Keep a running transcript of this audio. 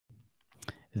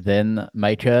Then,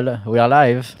 Michael, we are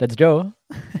live. Let's go.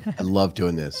 I love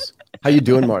doing this. How you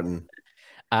doing, Martin?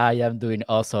 I am doing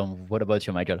awesome. What about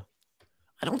you, Michael?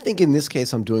 I don't think in this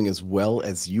case I'm doing as well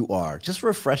as you are. Just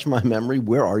refresh my memory.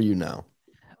 Where are you now?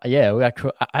 Yeah, we are.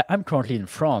 I'm currently in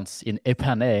France, in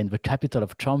Epernay, in the capital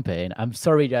of Champagne. I'm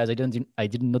sorry, guys. I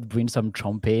did not bring some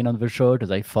champagne on the show because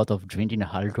I thought of drinking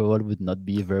alcohol would not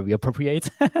be very appropriate.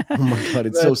 Oh my God,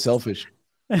 it's so but selfish.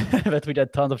 but we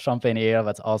got tons of champagne here.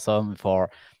 That's awesome for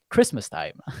Christmas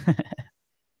time.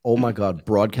 Oh my God,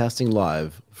 broadcasting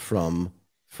live from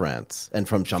France and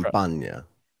from from, Champagne.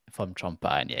 from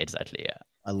Champagne, yeah, exactly.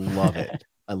 I love it.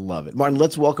 I love it. Martin,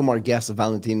 let's welcome our guest,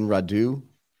 Valentin Radu.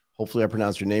 Hopefully I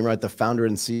pronounced your name right. The founder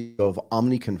and CEO of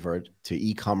OmniConvert to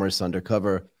eCommerce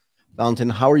UnderCover. Valentin,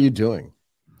 how are you doing?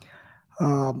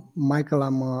 Michael,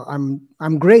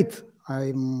 I'm great.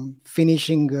 I'm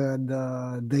finishing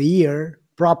the year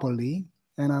properly,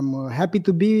 and I'm happy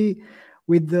to be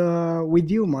with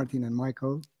you, Martin and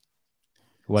Michael.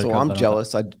 Welcome, So I'm Valentin.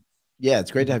 jealous. Yeah,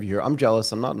 it's great to have you here. I'm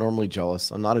jealous. I'm not normally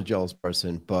jealous. I'm not a jealous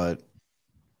person, but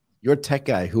your tech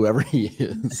guy, whoever he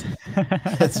is,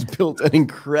 has built an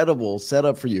incredible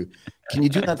setup for you. Can you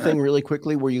do that thing really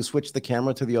quickly where you switch the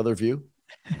camera to the other view?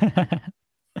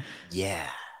 Yeah.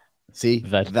 See,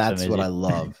 that's what I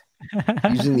love.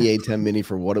 Using the A10 Mini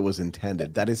for what it was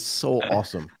intended. That is so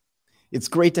awesome. It's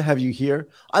great to have you here.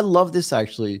 I love this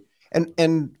actually.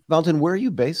 And Valentin, where are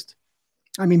you based?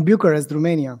 I'm in Bucharest,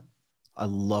 Romania. I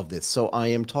love this. So I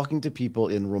am talking to people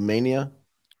in Romania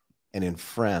and in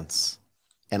France,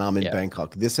 and I'm in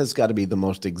Bangkok. This has got to be the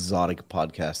most exotic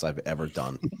podcast I've ever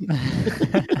done.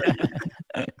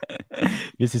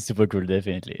 This is super cool,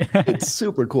 definitely. It's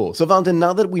super cool. So Valentin,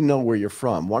 now that we know where you're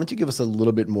from, why don't you give us a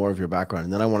little bit more of your background?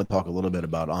 And then I want to talk a little bit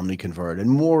about OmniConvert and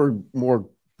more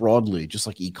broadly, just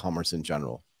like e-commerce in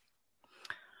general.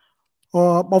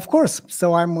 Of course.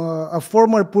 So I'm a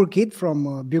former poor kid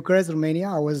from Bucharest, Romania.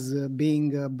 I was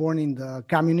being born in the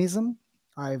communism.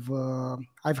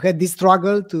 I've had this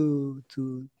struggle to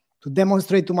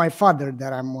demonstrate to my father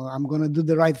that I'm going to do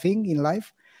the right thing in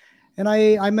life. And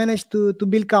I managed to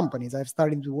build companies. I've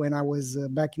started when I was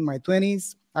back in my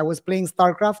 20s. I was playing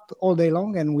StarCraft all day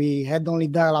long, and we had only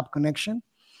dial-up connection.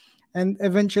 And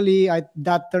eventually,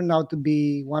 that turned out to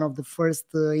be one of the first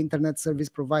internet service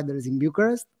providers in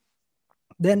Bucharest.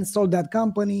 Then sold that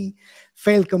company,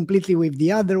 failed completely with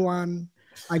the other one.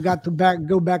 I got to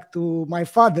go back to my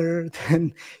father,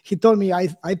 and he told me,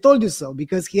 I told you so,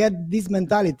 because he had this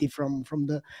mentality from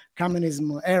the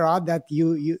communism era that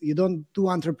you don't do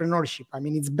entrepreneurship. I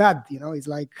mean, it's bad, it's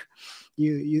like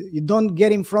you don't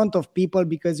get in front of people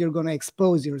because you're going to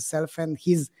expose yourself. And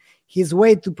his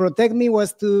way to protect me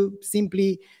was to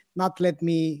simply not let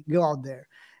me go out there.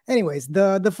 Anyways,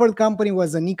 the first company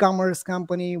was an e-commerce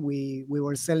company. We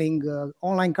were selling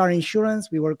online car insurance.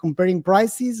 We were comparing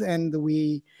prices, and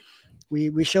we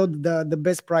showed the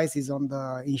best prices on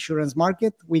the insurance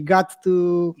market. We got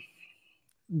to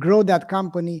grow that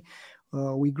company.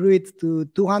 We grew it to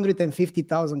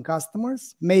 250,000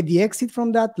 customers, made the exit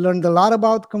from that, learned a lot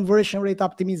about conversion rate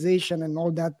optimization and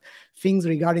all that things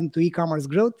regarding to e-commerce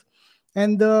growth,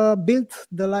 and built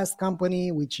the last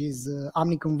company, which is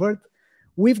OmniConvert,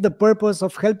 with the purpose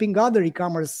of helping other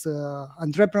e-commerce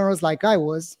entrepreneurs like I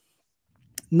was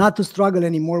not to struggle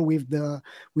anymore with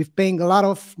paying a lot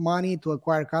of money to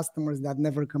acquire customers that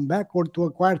never come back, or to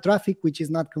acquire traffic which is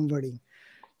not converting.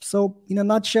 So in a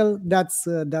nutshell, that's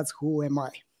who am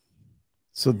I.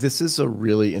 So this is a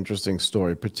really interesting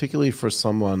story, particularly for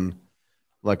someone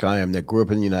like I am that grew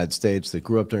up in the United States, that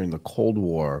grew up during the Cold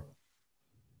War,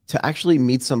 to actually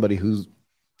meet somebody who's,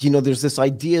 there's this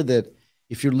idea that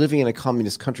if you're living in a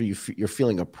communist country, you're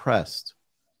feeling oppressed.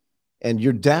 And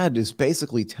your dad is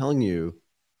basically telling you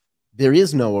there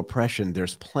is no oppression,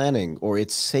 there's planning, or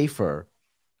it's safer.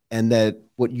 And that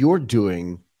what you're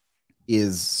doing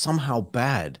is somehow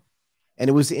bad. And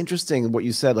it was interesting what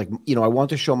you said, like, I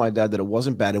want to show my dad that it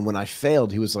wasn't bad. And when I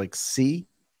failed, he was like, see,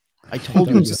 I told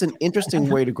you. It's just an interesting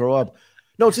way to grow up.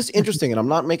 No, it's just interesting. And I'm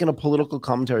not making a political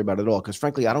commentary about it at all, because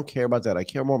frankly, I don't care about that. I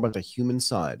care more about the human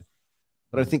side.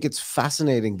 But I think it's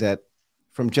fascinating that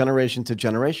from generation to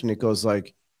generation, it goes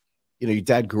like, your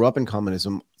dad grew up in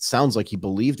communism. Sounds like he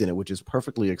believed in it, which is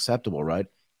perfectly acceptable, right?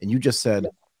 And you just said,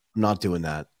 I'm not doing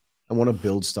that. I want to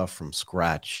build stuff from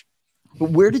scratch. But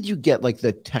where did you get like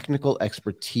the technical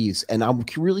expertise? And I'm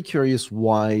really curious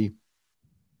why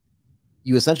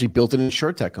you essentially built an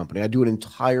insurtech company. I do an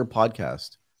entire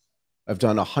podcast. I've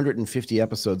done 150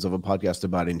 episodes of a podcast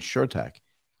about insurtech.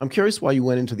 I'm curious why you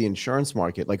went into the insurance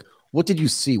market. Like, what did you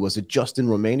see? Was it just in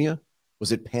Romania?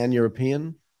 Was it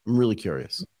pan-European? I'm really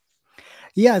curious.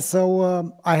 Yeah,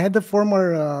 so I had a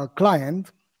former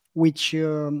client, which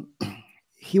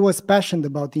he was passionate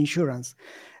about insurance.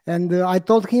 And I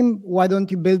told him, why don't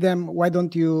you build them? Why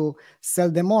don't you sell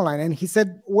them online? And he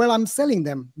said, well, I'm selling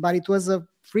them. But it was a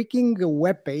freaking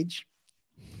web page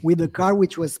with a car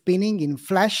which was spinning in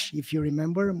Flash, if you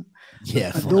remember,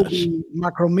 Yeah, Adobe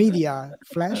Macromedia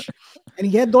Flash. And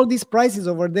he had all these prices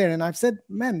over there. And I've said,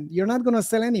 man, you're not going to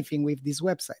sell anything with this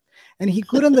website. And he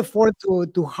couldn't afford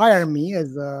to hire me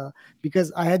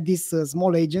because I had this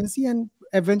small agency. And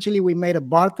eventually we made a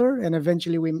barter. And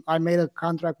eventually I made a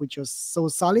contract which was so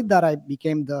solid that I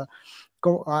became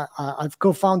I've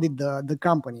co-founded the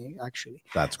company, actually.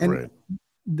 That's great. And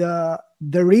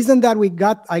the reason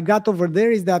that I got over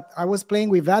there is that I was playing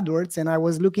with AdWords and I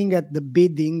was looking at the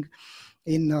bidding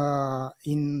in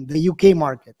the UK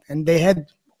market, and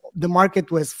the market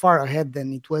was far ahead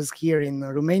than it was here in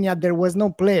Romania. There was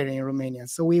no player in Romania,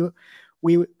 so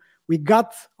we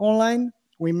got online.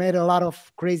 We made a lot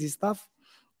of crazy stuff,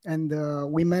 and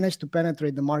we managed to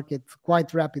penetrate the market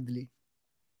quite rapidly.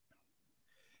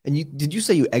 And did you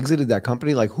say you exited that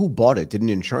company? Like, who bought it? Did an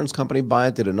insurance company buy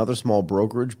it? Did another small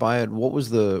brokerage buy it? What was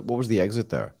the exit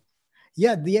there?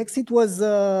 Yeah, the exit was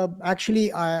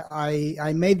actually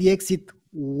I made the exit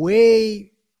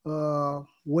way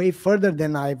further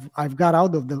than I've got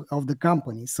out of the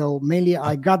company. So mainly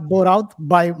I got bought out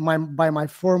by my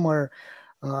former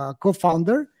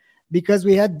co-founder, because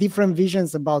we had different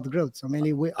visions about growth. So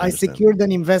mainly I secured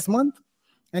an investment,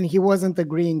 and he wasn't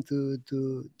agreeing to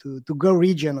go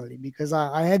regionally, because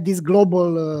I had these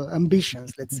global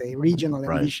ambitions, let's say regional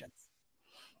ambitions.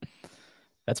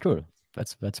 That's cool.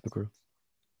 That's super cool.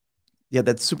 Yeah,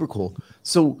 that's super cool.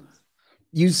 So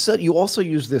you said you also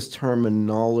use this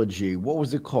terminology. What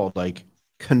was it called? Like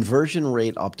conversion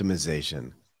rate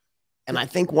optimization. And I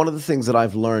think one of the things that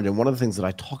I've learned, and one of the things that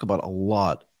I talk about a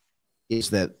lot, is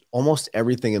that almost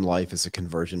everything in life is a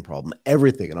conversion problem.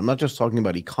 Everything. And I'm not just talking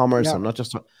about e-commerce. Yeah. I'm not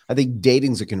just, I think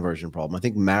dating's a conversion problem. I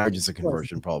think marriage is a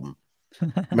conversion problem.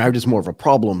 Marriage is more of a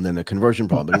problem than a conversion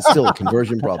problem, but it's still a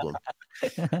conversion problem.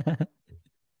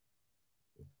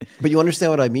 But you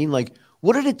understand what I mean? Like,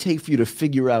 what did it take for you to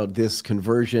figure out this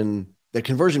conversion, that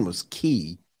conversion was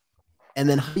key? And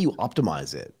then how do you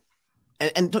optimize it?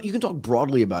 And you can talk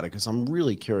broadly about it, because I'm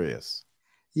really curious.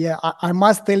 Yeah, I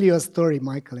must tell you a story,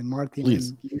 Michael and Martin,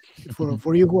 please,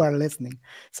 for you who are listening.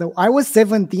 So I was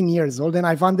 17 years old, and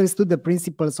I've understood the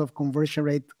principles of conversion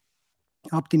rate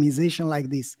optimization like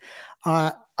this.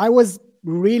 I was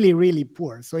really, really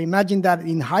poor. So imagine that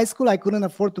in high school, I couldn't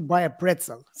afford to buy a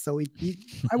pretzel. So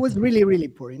I was really, really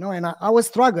poor, and I was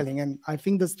struggling. And I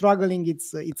think the struggling,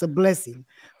 it's a blessing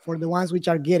for the ones which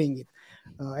are getting it,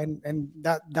 and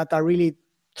that are really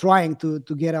trying to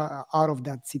get out of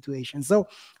that situation. So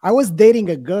I was dating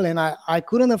a girl, and I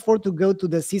couldn't afford to go to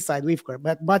the seaside with her,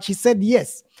 but she said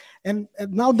yes. And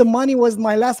now the money was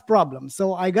my last problem.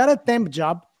 So I got a temp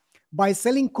job by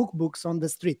selling cookbooks on the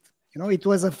street. It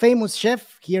was a famous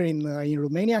chef here in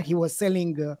Romania. He was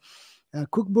selling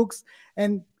cookbooks,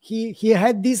 and he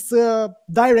had this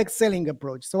direct selling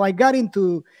approach. So I got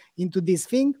into this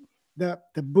thing. The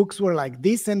books were like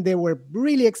this, and they were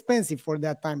really expensive for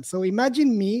that time. So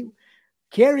imagine me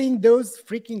carrying those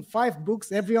freaking 5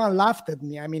 books. Everyone laughed at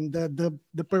me. I mean,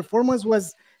 the performance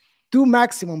was 2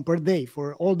 maximum per day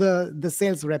for all the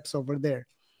sales reps over there.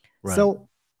 Right. So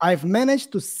I've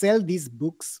managed to sell these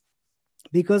books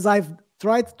because I've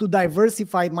tried to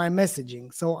diversify my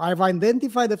messaging. So I've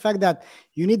identified the fact that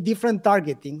you need different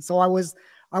targeting. So I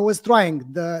was trying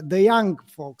the young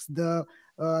folks, the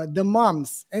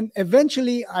moms, and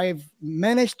eventually I've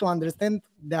managed to understand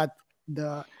that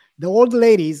the old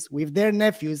ladies with their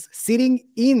nephews sitting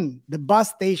in the bus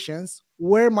stations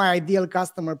were my ideal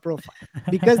customer profile,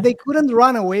 because they couldn't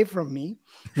run away from me,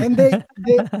 and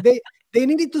they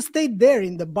needed to stay there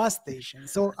in the bus station.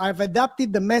 So I've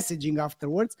adapted the messaging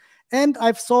afterwards, and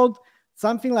I've sold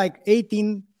something like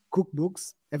 18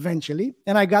 cookbooks eventually,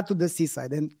 and I got to the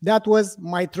seaside. And that was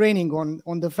my training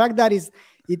on the fact that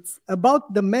it's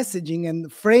about the messaging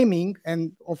and framing,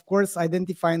 and of course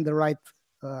identifying the right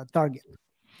target.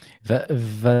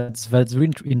 That's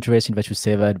really interesting that you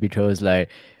say that, because like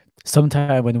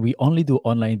sometimes when we only do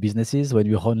online businesses, when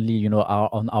we only are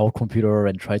on our computer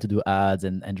and try to do ads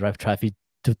and drive traffic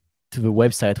to the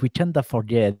website, we tend to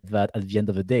forget that at the end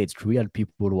of the day, it's real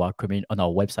people who are coming on our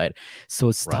website.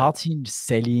 So starting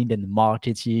selling and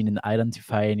marketing and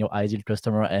identifying your ideal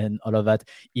customer and all of that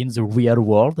in the real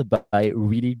world by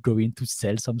really going to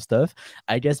sell some stuff,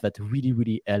 I guess that really,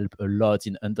 really help a lot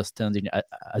in understanding,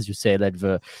 as you say, like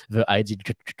the ideal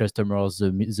customers,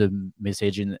 the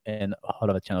messaging, and all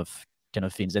of that kind of kind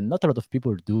of things. And not a lot of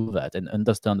people do that and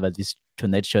understand that this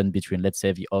connection between, let's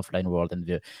say, the offline world and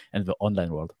the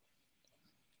online world.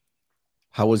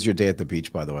 How was your day at the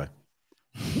beach, by the way?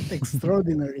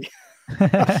 Extraordinary.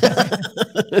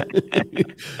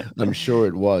 I'm sure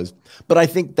it was. But I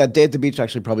think that day at the beach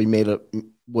actually probably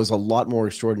was a lot more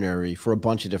extraordinary for a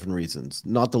bunch of different reasons,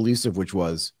 not the least of which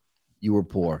was you were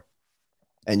poor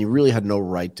and you really had no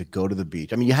right to go to the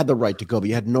beach. I mean, you had the right to go, but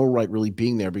you had no right really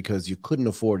being there because you couldn't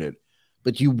afford it,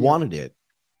 but you wanted it.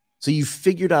 So you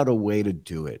figured out a way to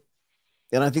do it.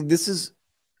 And I think this is,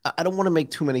 I don't want to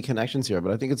make too many connections here,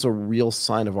 but I think it's a real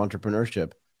sign of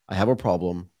entrepreneurship. I have a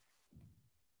problem.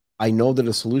 I know that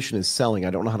a solution is selling. I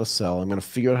don't know how to sell. I'm going to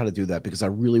figure out how to do that because I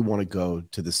really want to go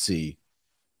to the sea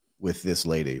with this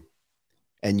lady.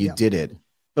 And you did it.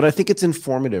 But I think it's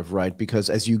informative, right? Because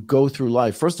as you go through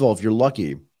life, first of all, if you're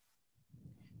lucky,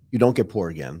 you don't get poor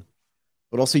again.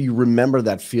 But also you remember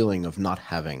that feeling of not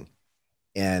having.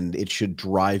 And it should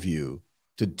drive you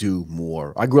to do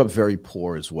more. I grew up very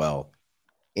poor as well.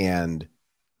 And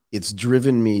it's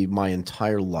driven me my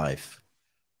entire life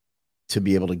to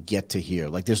be able to get to here.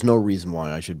 Like, there's no reason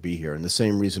why I should be here. And the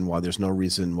same reason why there's no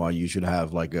reason why you should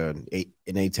have like an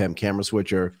ATEM camera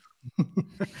switcher,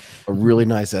 a really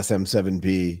nice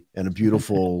SM7B, and a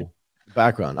beautiful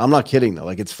background. I'm not kidding though.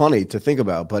 Like, it's funny to think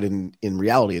about, but in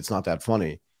reality, it's not that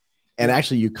funny. And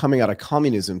actually, you're coming out of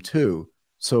communism too.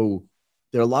 So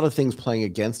there are a lot of things playing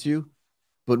against you.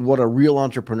 But what a real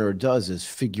entrepreneur does is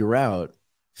figure out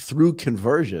through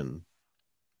conversion,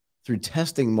 through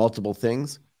testing multiple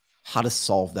things, how to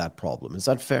solve that problem. Is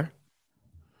that fair?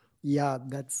 Yeah,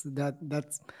 that's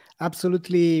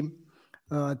absolutely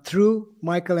true,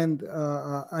 Michael. And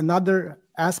another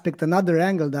aspect, another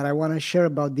angle that I want to share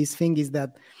about this thing is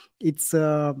that it's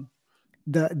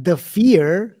the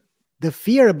fear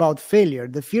about failure,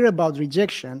 the fear about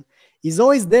rejection is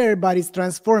always there, but it's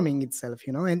transforming itself,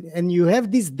 you know, and you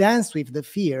have this dance with the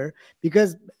fear,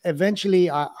 because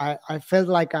eventually I felt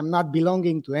like I'm not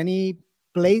belonging to any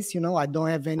place, you know, I don't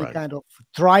have any kind of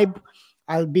tribe.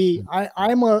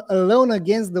 I'm alone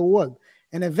against the world.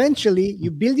 And eventually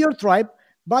you build your tribe,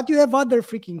 but you have other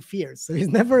freaking fears. So it's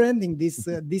never ending, this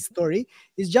story.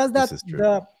 It's just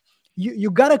that you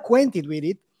got acquainted with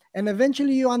it. And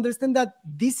eventually you understand that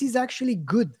this is actually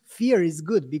good. Fear is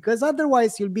good, because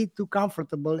otherwise you'll be too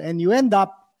comfortable and you end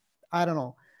up, I don't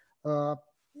know,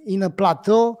 in a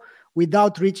plateau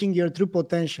without reaching your true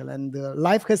potential. And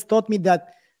life has taught me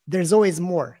that there's always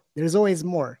more. There's always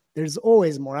more. There's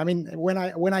always more. I mean,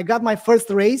 when I got my first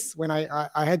raise, when I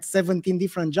had 17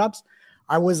 different jobs,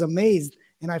 I was amazed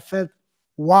and I felt,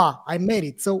 wow, I made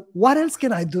it. So what else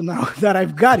can I do now that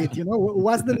I've got it? You know,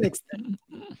 what's the next step?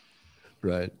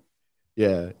 Right.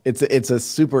 Yeah, it's a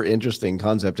super interesting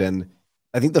concept, and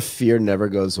I think the fear never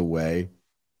goes away.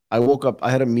 I woke up, I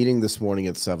had a meeting this morning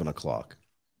at 7 o'clock,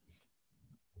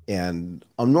 and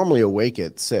I'm normally awake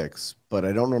at 6, but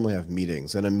I don't normally have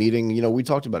meetings. And a meeting, you know, we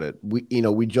talked about it.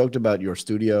 We joked about your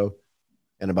studio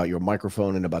and about your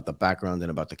microphone and about the background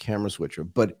and about the camera switcher.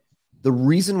 But the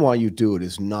reason why you do it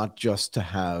is not just to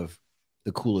have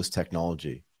the coolest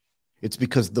technology. It's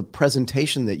because the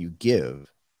presentation that you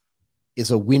give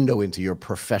is a window into your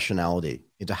professionality,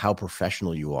 into how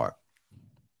professional you are.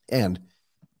 And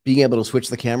being able to switch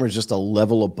the camera is just a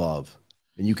level above.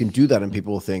 And you can do that and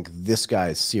people will think, this guy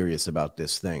is serious about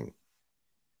this thing.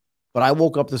 But I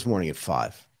woke up this morning at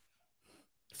 5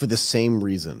 for the same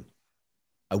reason.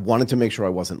 I wanted to make sure I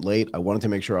wasn't late. I wanted to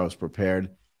make sure I was prepared.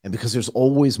 And because there's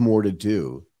always more to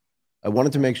do, I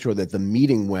wanted to make sure that the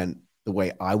meeting went the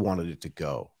way I wanted it to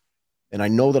go. And I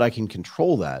know that I can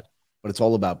control that, but it's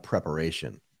all about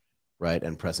preparation, right?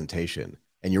 And presentation.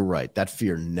 And you're right. That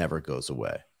fear never goes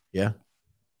away. Yeah.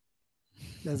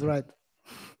 That's right.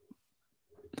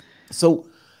 So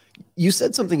you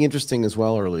said something interesting as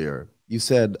well earlier. You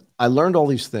said, I learned all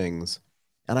these things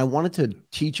and I wanted to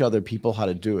teach other people how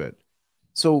to do it.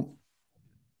 So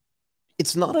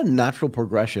it's not a natural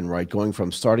progression, right? Going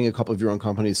from starting a couple of your own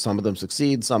companies, some of them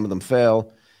succeed, some of them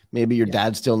fail. Maybe your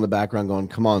dad's still in the background going,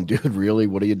 come on, dude, really?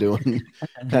 What are you doing?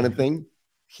 Kind of thing.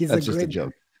 That's just a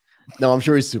joke. No, I'm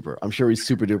sure he's super. I'm sure he's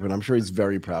super duper. And I'm sure he's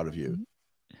very proud of you.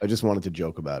 I just wanted to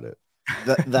joke about it.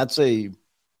 That's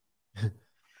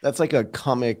like a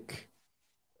comic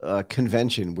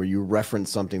convention where you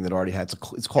reference something that already had.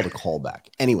 It's called a callback.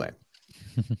 Anyway.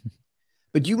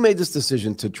 But you made this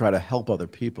decision to try to help other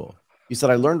people. You said,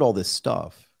 I learned all this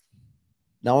stuff.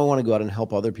 Now I want to go out and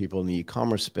help other people in the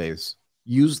e-commerce space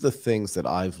use the things that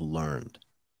I've learned,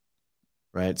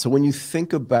 right? So when you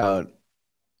think about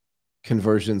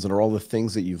conversions and all the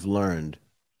things that you've learned,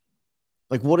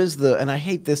 Like, what is the, and I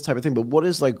hate this type of thing, but what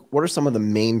are some of the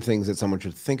main things that someone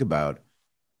should think about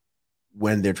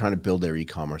when they're trying to build their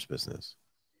e-commerce business?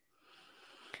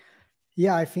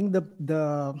 Yeah, I think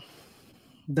the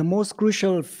most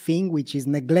crucial thing, which is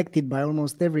neglected by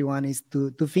almost everyone, is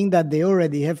to think that they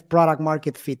already have product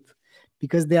market fit,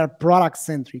 because they are product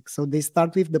centric. So they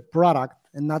start with the product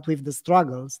and not with the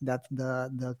struggles that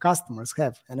the customers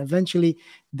have. And eventually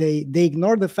they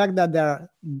ignore the fact that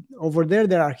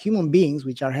there are human beings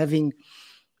which are having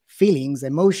feelings,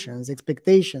 emotions,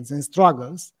 expectations, and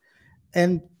struggles.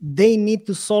 And they need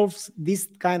to solve these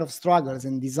kind of struggles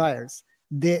and desires.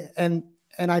 And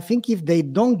I think if they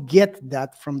don't get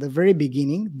that from the very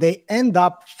beginning, they end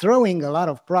up throwing a lot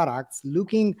of products,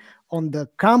 looking on the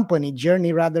company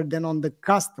journey rather than on the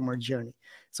customer journey.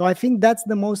 So I think that's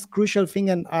the most crucial thing.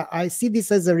 And I see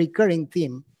this as a recurring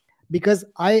theme, because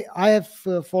I have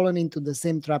fallen into the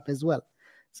same trap as well.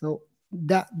 So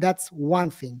that's one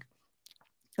thing.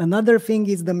 Another thing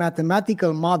is the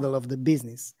mathematical model of the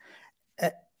business.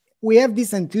 We have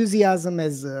this enthusiasm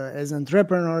as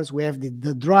entrepreneurs. We have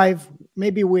the drive.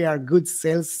 Maybe we are good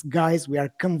sales guys. We are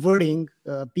converting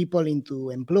people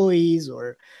into employees,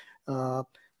 or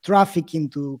traffic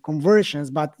into conversions.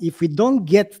 But if we don't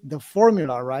get the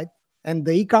formula right, and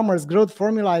the e-commerce growth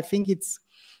formula, I think it's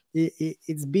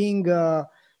being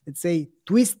let's say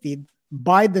twisted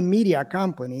by the media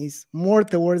companies more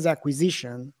towards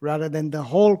acquisition rather than the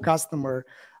whole customer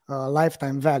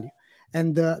lifetime value.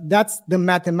 And that's the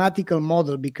mathematical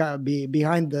model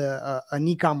behind an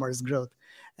e-commerce growth.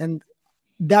 And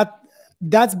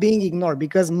that's being ignored,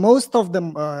 because most of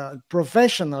the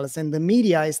professionals and the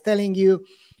media is telling you,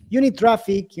 you need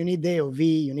traffic, you need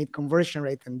AOV, you need conversion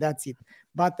rate, and that's it.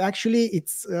 But actually,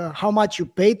 it's how much you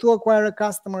pay to acquire a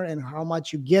customer and how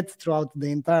much you get throughout the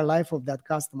entire life of that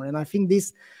customer. And I think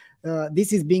this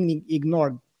is being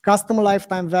ignored. Customer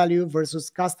lifetime value versus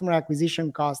customer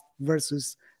acquisition cost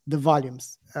versus the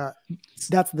volumes.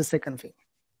 That's the second thing.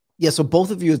 Yeah, so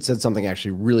both of you had said something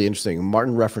actually really interesting.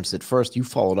 Martin referenced it first. You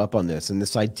followed up on this, and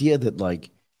this idea that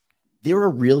like there are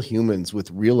real humans with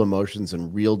real emotions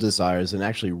and real desires and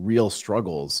actually real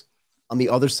struggles on the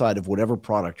other side of whatever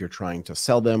product you're trying to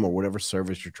sell them or whatever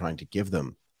service you're trying to give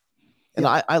them. And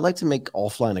yeah. I like to make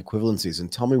offline equivalencies,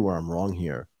 and tell me where I'm wrong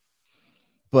here.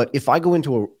 But if I go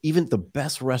into even the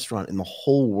best restaurant in the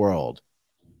whole world,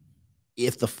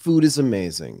 if the food is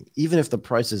amazing, even if the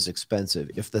price is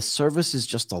expensive, if the service is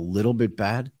just a little bit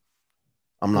bad,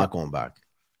 I'm not going back.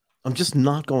 I'm just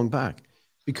not going back,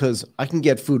 because I can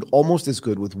get food almost as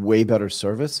good with way better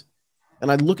service.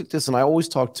 And I look at this, and I always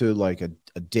talk to like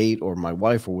a date or my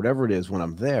wife or whatever it is when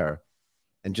I'm there,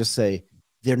 and just say,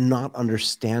 they're not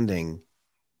understanding,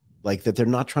 like that they're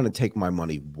not trying to take my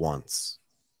money once.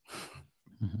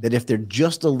 Mm-hmm. That if they're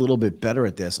just a little bit better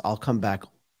at this, I'll come back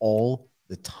all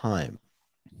the time.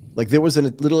 Like there was a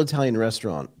little Italian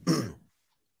restaurant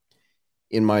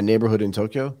in my neighborhood in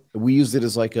Tokyo. We used it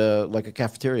as like a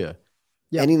cafeteria.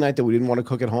 Yeah. Any night that we didn't want to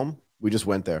cook at home, we just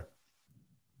went there.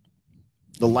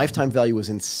 The lifetime value was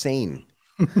insane.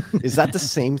 Is that the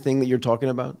same thing that you're talking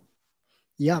about?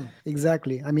 Yeah,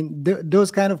 exactly. I mean,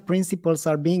 those kind of principles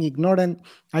are being ignored. And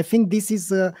I think this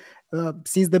is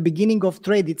since the beginning of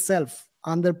trade itself,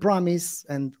 under promise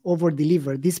and over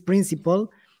deliver. This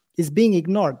principle is being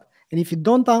ignored. And if you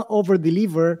don't over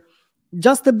deliver,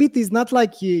 just a bit is not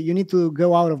like you need to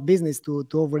go out of business to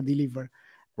over deliver.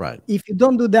 Right. If you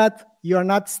don't do that, you are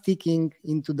not sticking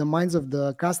into the minds of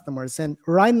the customers. And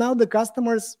right now, the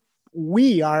customers,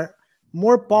 we are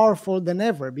more powerful than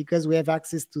ever, because we have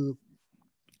access to,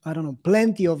 I don't know,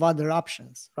 plenty of other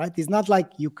options, right? It's not like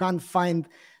you can't find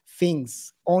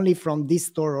things only from this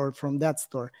store or from that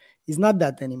store. It's not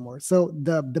that anymore. So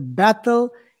the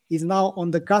battle is now on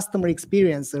the customer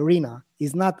experience arena,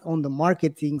 is not on the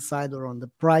marketing side or on the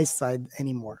price side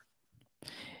anymore.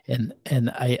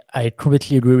 And I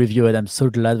completely agree with you, and I'm so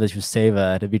glad that you say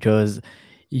that, because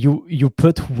you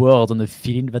put word on the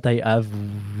feeling that I have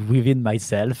within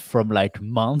myself from like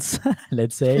months,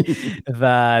 let's say,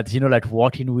 that, you know, like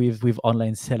working with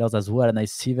online sellers as well, and I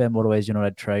see them always, you know,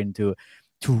 like trying to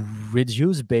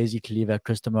reduce basically their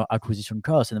customer acquisition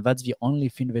costs, and that's the only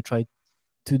thing they try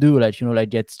to do, like, you know, like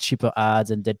get cheaper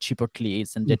ads and get cheaper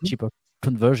clicks and get cheaper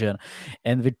conversion,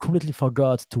 and they completely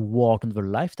forgot to work on the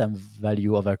lifetime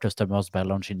value of our customers by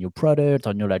launching new products, or,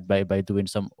 you know, like by doing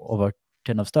some other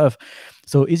kind of stuff.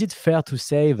 So is it fair to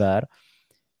say that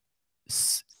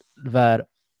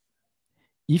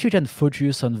if you can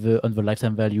focus on the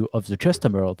lifetime value of the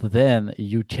customer, then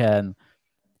you can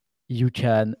you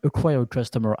can acquire a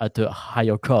customer at a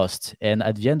higher cost. And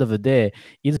at the end of the day,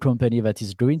 it's a company that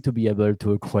is going to be able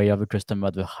to acquire the customer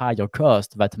at a higher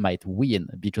cost that might win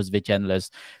because they can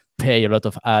less pay a lot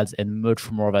of ads and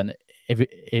much more than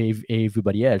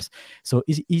everybody else. So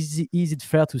is it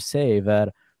fair to say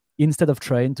that instead of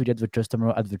trying to get the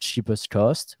customer at the cheapest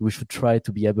cost, we should try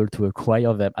to be able to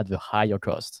acquire them at the higher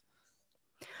cost?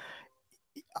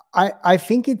 I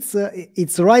think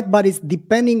it's right, but it's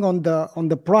depending on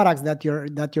the products that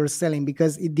you're selling,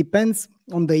 because it depends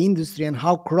on the industry and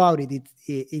how crowded it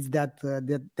is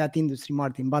that industry,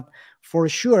 Martin. But for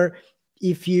sure,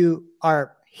 if you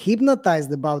are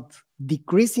hypnotized about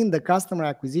decreasing the customer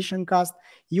acquisition cost,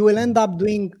 you will end up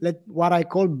doing what I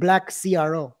call black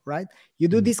CRO, right? You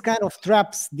do this kind of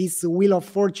traps, this wheel of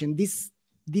fortune, these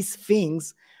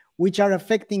things which are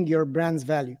affecting your brand's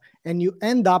value, and you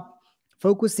end up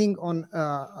focusing on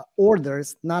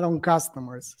orders, not on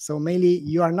customers. So mainly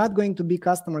you are not going to be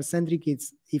customer-centric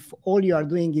if all you are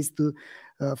doing is to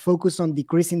focus on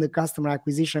decreasing the customer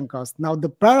acquisition cost. Now, the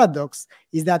paradox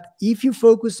is that if you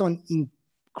focus on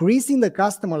increasing the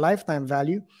customer lifetime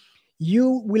value,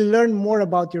 you will learn more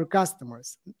about your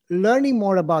customers. Learning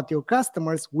more about your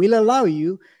customers will allow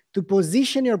you to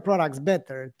position your products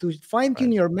better, to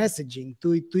fine-tune your messaging,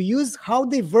 to use how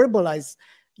they verbalize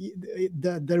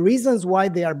the reasons why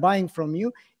they are buying from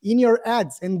you in your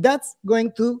ads, and that's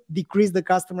going to decrease the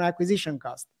customer acquisition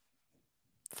cost.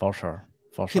 For sure.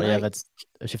 Yeah, that's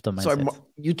a shift of mindset. Sorry,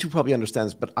 you two probably understand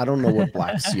this, but I don't know what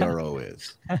black CRO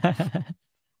is. I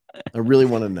really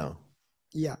want to know.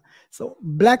 Yeah. So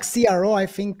black CRO, I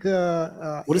think.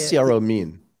 What does CRO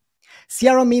mean?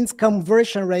 CRO means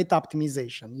conversion rate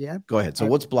optimization. Yeah. Go ahead. So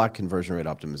what's black conversion rate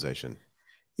optimization?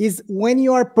 Is when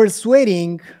you are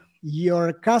persuading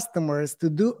your customers to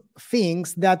do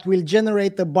things that will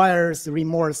generate a buyer's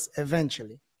remorse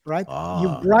eventually, right?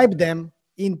 You bribe them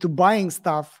into buying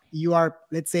stuff. You are,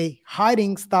 let's say,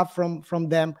 hiding stuff from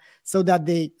them so that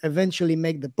they eventually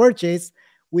make the purchase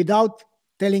without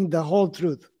telling the whole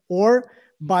truth, or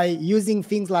by using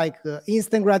things like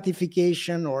instant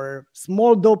gratification or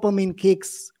small dopamine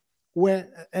kicks,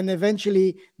 and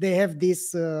eventually they have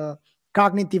this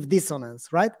cognitive dissonance,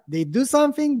 right? They do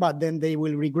something, but then they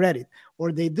will regret it,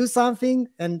 or they do something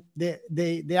and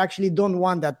they actually don't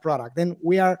want that product. Then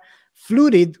we are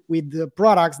flooded with the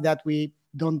products that we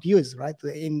don't use, right?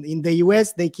 In the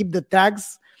US, they keep the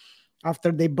tags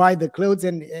after they buy the clothes,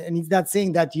 and it's that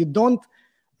saying that you don't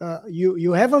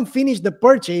you haven't finished the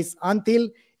purchase until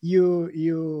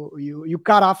you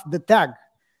cut off the tag,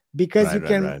 because you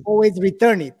can always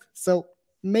return it. So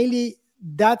mainly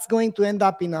that's going to end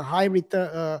up in a high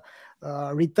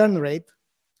return rate,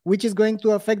 which is going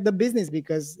to affect the business,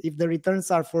 because if the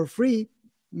returns are for free,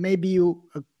 maybe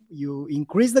you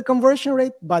increase the conversion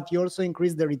rate, but you also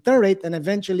increase the return rate, and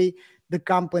eventually the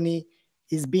company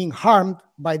is being harmed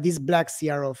by this black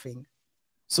CRO thing.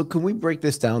 So can we break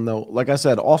this down though? Like I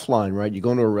said, offline, right? You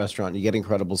go into a restaurant, you get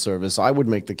incredible service. I would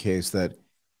make the case that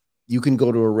you can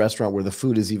go to a restaurant where the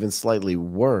food is even slightly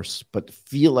worse, but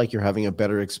feel like you're having a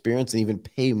better experience and even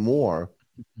pay more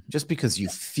just because you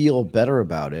feel better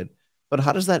about it. But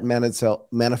how does that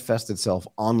manifest itself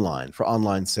online for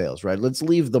online sales, right? Let's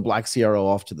leave the black CRO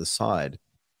off to the side.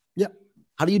 Yeah.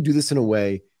 How do you do this in a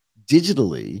way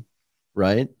digitally,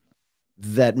 right,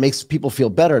 that makes people feel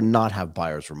better, not have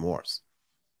buyer's remorse?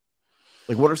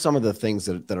 Like, what are some of the things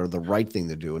that are the right thing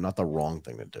to do and not the wrong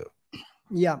thing to do?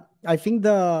 Yeah, I think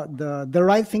the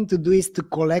right thing to do is to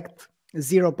collect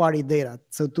zero-party data.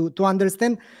 So to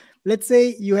understand, let's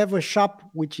say you have a shop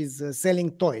which is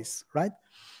selling toys, right?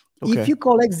 Okay. If you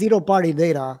collect zero-party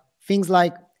data, things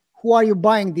like, who are you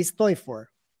buying this toy for?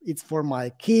 It's for my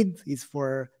kid. It's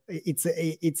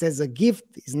as a gift.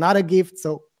 It's not a gift.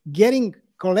 So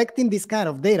collecting this kind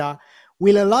of data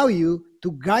will allow you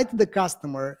to guide the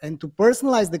customer and to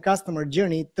personalize the customer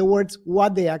journey towards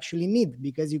what they actually need,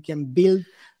 because you can build,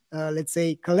 let's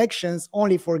say, collections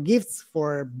only for gifts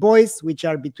for boys, which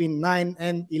are between 9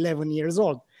 and 11 years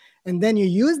old. And then you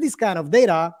use this kind of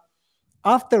data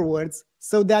afterwards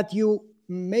so that you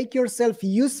make yourself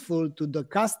useful to the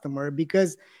customer,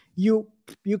 because you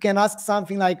can ask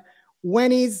something like,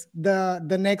 when is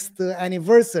the next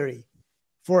anniversary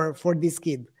for this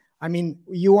kid? I mean,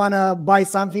 you want to buy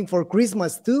something for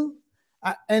Christmas too,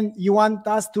 and you want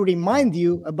us to remind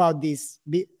you about this.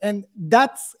 And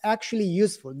that's actually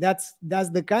useful. That's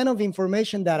the kind of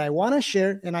information that I want to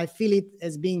share, and I feel it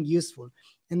as being useful.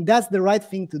 And that's the right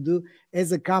thing to do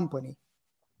as a company.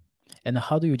 And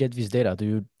how do you get this data?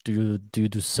 Do you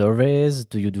do surveys?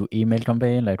 Do you do email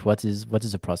campaign? Like, what is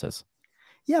the process?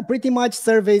 Yeah, pretty much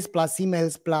surveys plus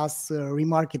emails plus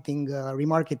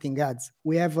remarketing ads.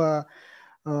 We have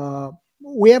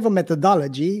a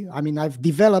methodology. I mean, I've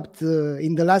developed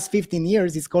in the last 15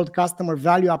 years. It's called Customer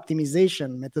Value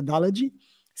Optimization Methodology,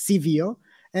 CVO.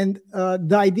 And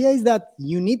the idea is that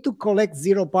you need to collect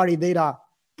zero-party data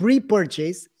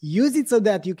pre-purchase, use it so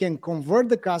that you can convert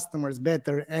the customers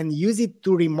better and use it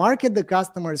to remarket the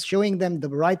customers, showing them the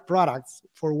right products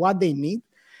for what they need.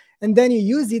 And then you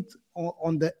use it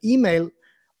on the email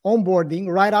onboarding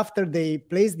right after they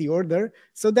place the order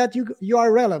so that you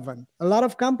are relevant. A lot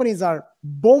of companies are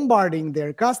bombarding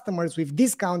their customers with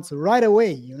discounts right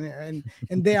away, you know,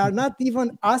 and they are not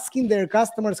even asking their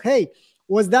customers, hey,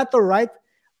 was that all right?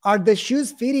 Are the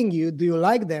shoes fitting you? Do you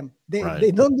like them?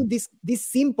 They don't do this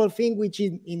simple thing, which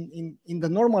in the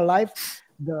normal life,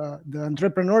 the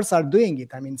entrepreneurs are doing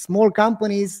it. I mean, small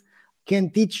companies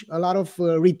can teach a lot of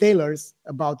retailers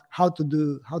about how to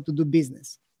do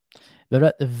business.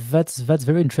 But that's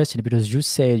very interesting, because you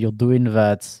say you're doing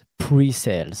that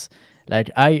pre-sales.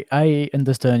 Like I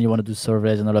understand you want to do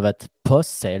surveys and all of that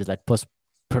post-sales, like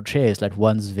post-purchase. Like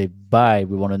once they buy,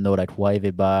 we want to know like why they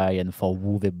buy and for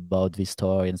who they bought this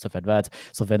toy and stuff like that.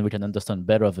 So then we can understand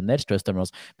better the next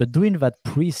customers. But doing that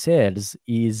pre-sales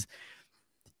is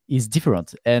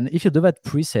different. And if you do that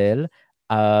pre-sale,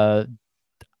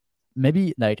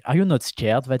 maybe like, are you not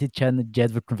scared that it can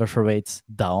get the conversion rates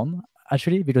down?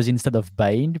 Actually, because instead of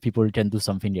buying, people can do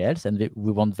something else, and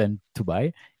we want them to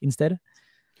buy instead.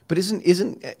 But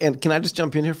and can I just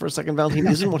jump in here for a second, Valentin?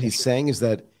 Isn't what he's saying is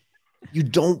that you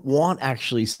don't want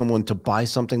actually someone to buy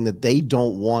something that they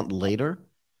don't want later,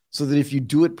 so that if you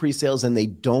do it pre-sales and they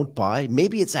don't buy,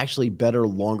 maybe it's actually better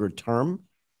longer term.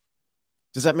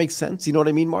 Does that make sense? You know what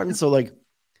I mean, Martin? So like,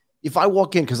 if I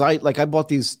walk in, because I bought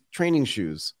these training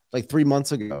shoes like 3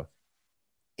 months ago,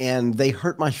 and they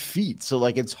hurt my feet. So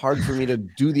like, it's hard for me to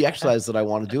do the exercise that I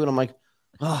want to do. And I'm like,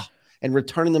 and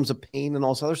returning them is a pain and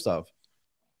all this other stuff.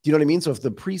 Do you know what I mean? So if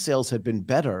the pre-sales had been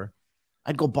better,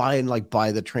 I'd go buy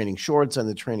the training shorts and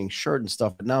the training shirt and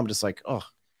stuff. But now I'm just like,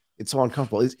 it's so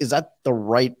uncomfortable. Is that the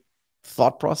right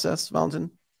thought process,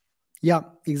 Valentin? Yeah,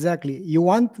 exactly. You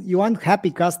want happy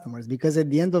customers, because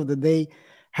at the end of the day,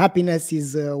 happiness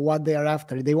is what they are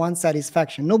after. They want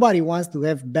satisfaction. Nobody wants to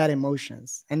have bad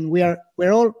emotions, and we're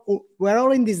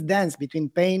all in this dance between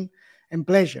pain and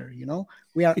pleasure. You know,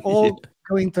 we are all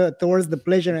going towards the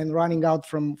pleasure and running out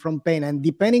from pain. And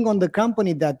depending on the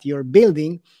company that you're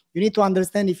building, you need to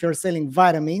understand if you're selling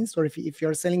vitamins or if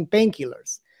you're selling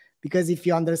painkillers. Because if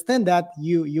you understand that,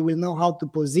 you will know how to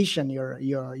position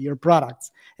your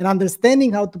products. And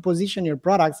understanding how to position your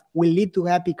products will lead to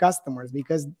happy customers,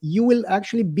 because you will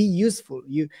actually be useful.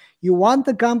 You want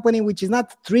a company which is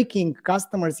not tricking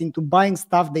customers into buying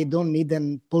stuff they don't need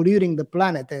and polluting the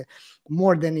planet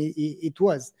more than it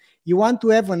was. You want to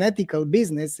have an ethical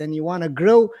business, and you want to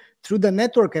grow through the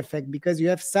network effect because you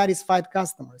have satisfied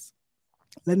customers.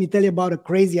 Let me tell you about a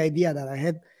crazy idea that I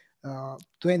had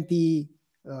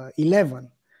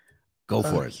 2011. Go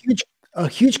for it. A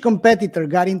huge competitor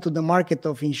got into the market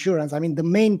of insurance. I mean, the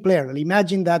main player.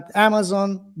 Imagine that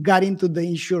Amazon got into the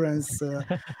insurance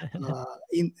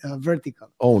vertical.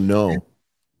 Oh no!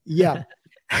 Yeah,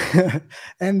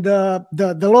 and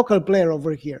the local player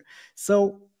over here.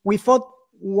 So we thought,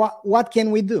 what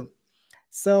can we do?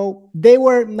 So they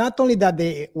were, not only that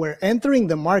they were entering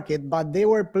the market, but they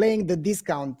were playing the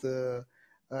discount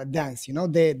dance. You know,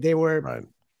 they were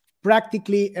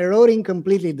practically eroding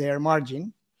completely their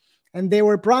margin. And they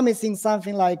were promising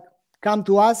something like, come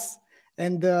to us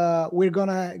and we're going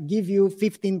to give you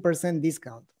 15%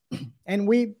 discount. And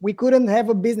we couldn't have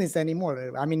a business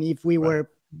anymore. I mean, if we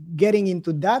were getting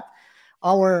into that,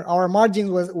 our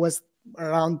margin was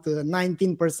around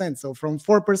 19%. So from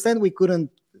 4%, we couldn't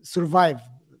survive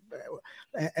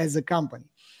as a company.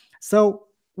 So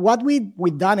what we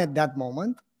done at that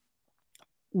moment,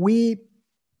 we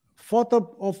thought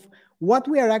of what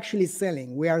we are actually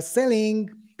selling. We are selling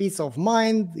peace of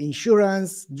mind,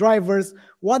 insurance, drivers,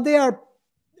 what they are.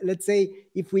 Let's say,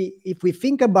 if we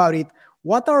think about it,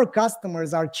 what our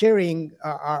customers are cherishing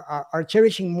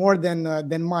more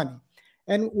than money.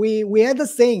 And we had a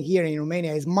saying here in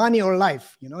Romania, is money or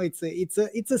life. You know, it's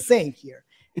a saying here.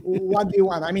 What do you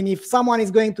want? I mean, if someone is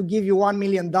going to give you $1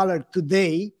 million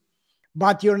today,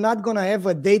 but you're not going to have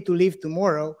a day to live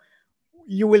tomorrow,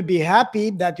 you will be happy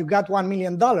that you got $1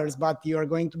 million, but you're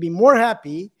going to be more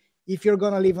happy if you're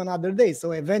going to live another day.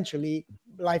 So eventually,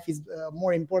 life is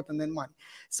more important than money.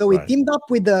 So we teamed up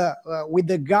with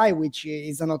the guy, which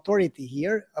is an authority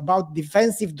here, about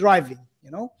defensive driving,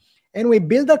 you know, and we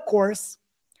built a course,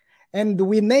 and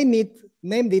we name it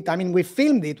named it. I mean, we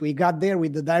filmed it. We got there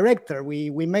with the director. We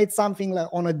made something like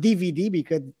on a DVD,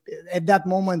 because at that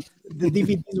moment the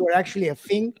DVDs were actually a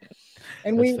thing.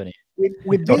 And we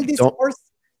built this course.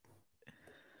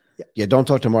 Yeah, don't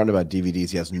talk to Martin about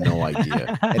DVDs. He has no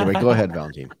idea. Anyway, go ahead,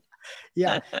 Valentin.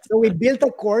 Yeah, so we built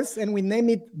a course and we named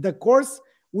it the course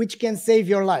which can save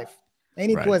your life.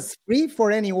 And it was free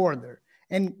for any order.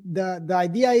 And the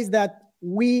idea is that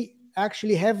we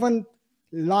actually haven't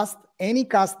lost any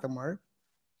customer.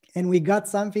 And we got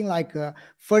something like a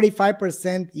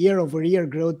 35% year-over-year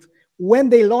growth when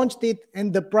they launched it.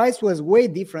 And the price was way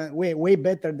different, way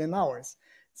better than ours.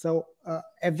 So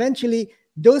eventually,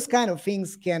 those kind of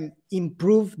things can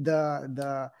improve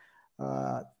the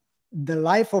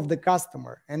life of the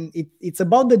customer. And it's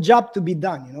about the job to be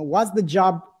done. You know, what's the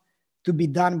job to be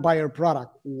done by your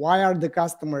product? Why are the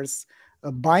customers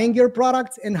buying your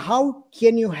products? And how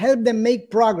can you help them make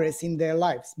progress in their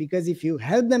lives? Because if you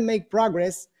help them make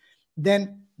progress,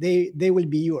 then they will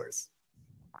be yours.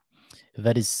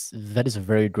 That is a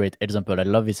very great example. I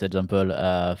love this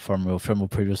example from a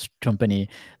previous company,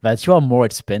 that you are more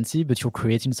expensive, but you're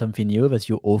creating something new that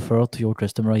you offer to your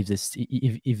customer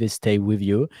if they stay with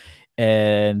you,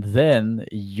 and then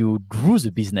you grew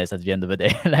the business at the end of the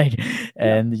day.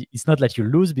 And it's not that you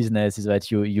lose business; it's that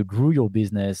you grew your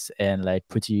business and like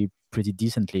pretty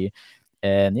decently.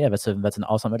 And yeah, that's an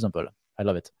awesome example. I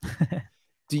love it.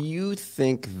 Do you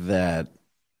think that,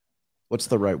 what's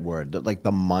the right word, that like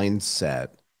the mindset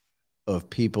of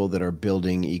people that are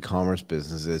building e-commerce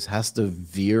businesses has to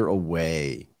veer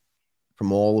away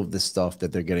from all of the stuff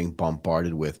that they're getting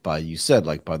bombarded with by, you said,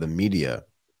 like by the media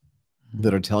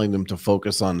that are telling them to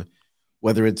focus on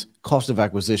whether it's cost of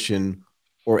acquisition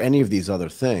or any of these other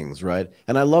things, right?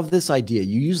 And I love this idea.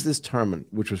 You use this term,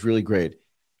 which was really great.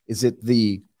 Is it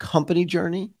the company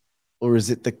journey or is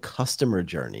it the customer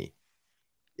journey?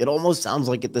 It almost sounds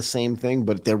like it's the same thing,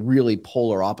 but they're really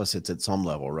polar opposites at some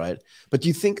level, right? But do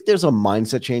you think there's a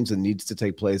mindset change that needs to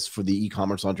take place for the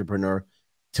e-commerce entrepreneur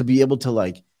to be able to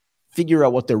like figure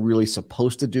out what they're really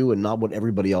supposed to do and not what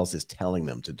everybody else is telling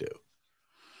them to do?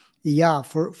 Yeah,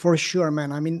 for sure,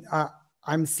 man. I mean,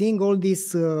 I'm seeing all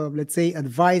these, let's say,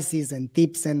 advices and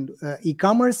tips, and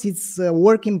e-commerce, it's a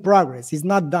work in progress. It's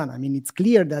not done. I mean, it's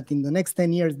clear that in the next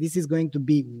 10 years, this is going to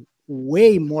be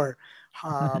way more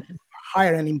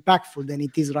higher and impactful than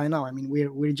it is right now. I mean,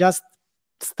 we're just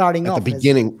starting off. At the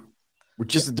beginning, we're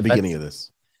just at the beginning of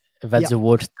this. That's the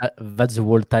word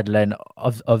tagline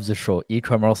of the show.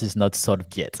 E-commerce is not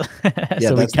solved yet. Yeah,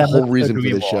 so that's the whole reason for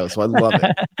the show. So I love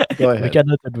it. Go ahead. We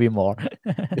cannot agree more.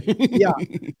 Yeah.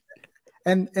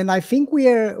 And I think we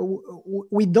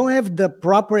don't have the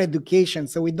proper education.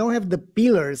 So we don't have the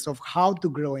pillars of how to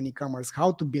grow an e-commerce,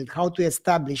 how to build, how to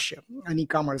establish an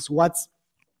e-commerce, what's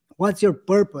your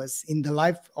purpose in the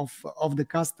life of the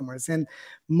customers. And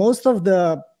most of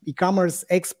the e-commerce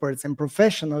experts and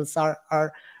professionals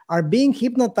are being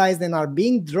hypnotized and are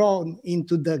being drawn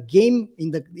into the game,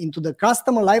 into the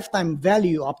customer lifetime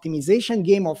value optimization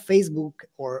game of Facebook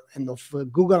and of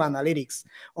Google Analytics,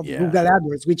 of Google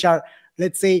AdWords, which are,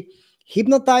 let's say,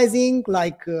 hypnotizing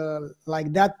like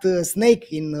that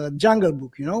snake in Jungle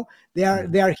Book. You know, they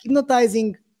are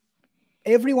hypnotizing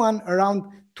everyone around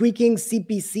tweaking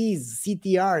CPCs,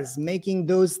 CTRs, making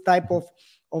those type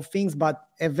of things. But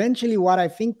eventually what I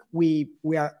think we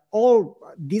are all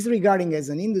disregarding as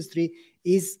an industry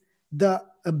is the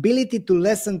ability to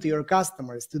listen to your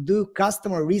customers, to do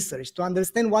customer research, to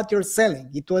understand what you're selling.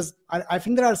 I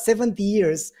think there are 70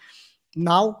 years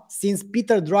now since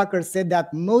Peter Drucker said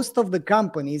that most of the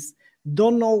companies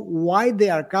don't know why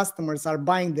their customers are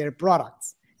buying their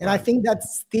products. And I think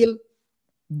that's still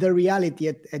the reality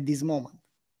at this moment.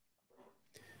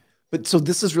 But so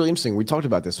this is really interesting. We talked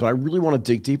about this, so I really want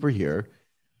to dig deeper here.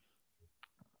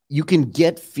 You can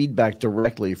get feedback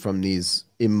directly from these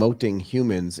emoting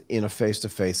humans in a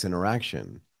face-to-face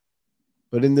interaction.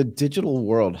 But in the digital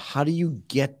world, how do you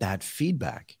get that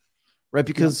feedback? Right?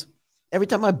 Because every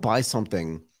time I buy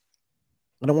something,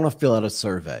 I don't want to fill out a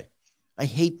survey. I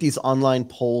hate these online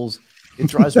polls. It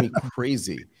drives me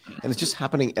crazy. And it's just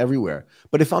happening everywhere.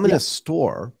 But if I'm in a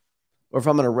store or if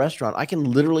I'm in a restaurant, I can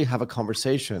literally have a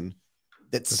conversation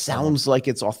that sounds like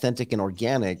it's authentic and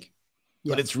organic,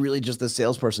 but it's really just the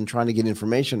salesperson trying to get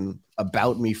information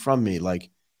about me from me. Like,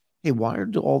 hey, why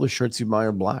are all the shirts you buy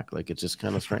are black? Like, it's just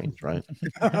kind of strange, right?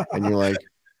 And you're like,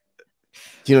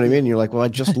 do you know what I mean? You're like, well, I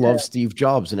just love Steve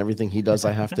Jobs and everything he does,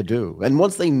 I have to do. And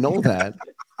once they know that,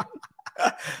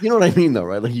 you know what I mean, though,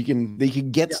 right? Like they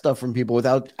can get stuff from people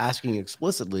without asking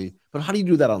explicitly. But how do you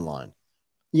do that online?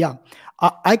 Yeah,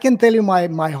 I can tell you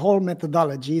my whole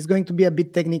methodology is going to be a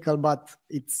bit technical, but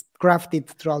it's crafted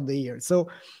throughout the year. So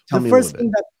Tell me a little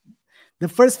bit. the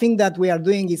first thing that we are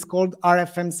doing is called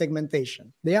RFM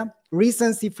segmentation. Yeah,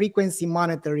 recency, frequency,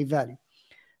 monetary value.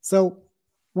 So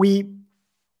we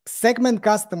segment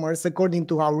customers according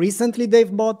to how recently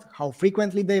they've bought, how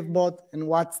frequently they've bought, and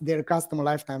what's their customer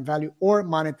lifetime value or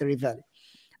monetary value.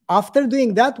 After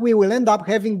doing that, we will end up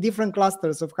having different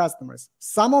clusters of customers.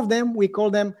 Some of them, we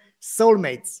call them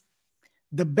soulmates,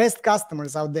 the best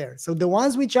customers out there. So the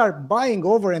ones which are buying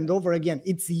over and over again.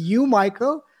 It's you,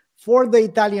 Michael, for the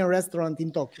Italian restaurant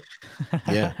in Tokyo.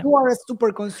 Yeah. You are a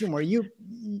super consumer. You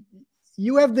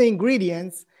have the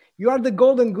ingredients. You are the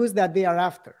golden goose that they are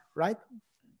after, right?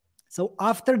 So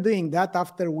after doing that,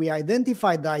 after we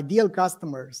identify the ideal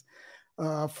customers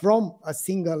from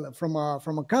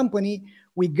a company,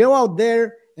 we go out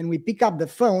there and we pick up the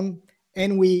phone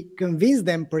and we convince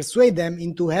them, persuade them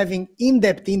into having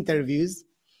in-depth interviews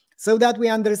so that we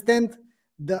understand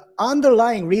the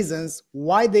underlying reasons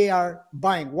why they are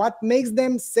buying. What makes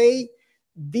them say,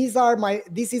 this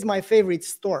is my favorite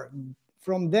store.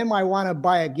 From them, I want to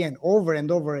buy again, over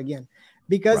and over again.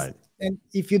 Because Right. And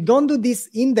if you don't do this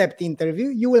in-depth interview,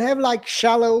 you will have like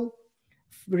shallow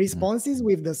responses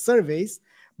with the surveys.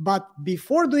 But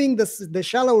before doing the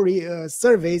shallow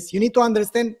surveys, you need to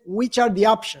understand which are the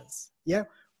options. Yeah,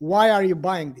 why are you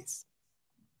buying this?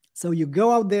 So you go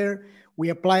out there, we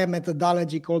apply a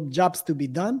methodology called jobs to be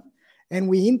done, and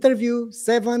we interview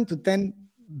 7 to 10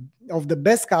 of the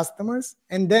best customers,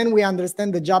 and then we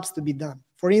understand the jobs to be done.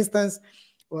 For instance,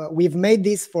 we've made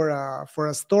this for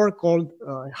a store called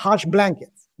Hush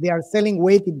Blankets. They are selling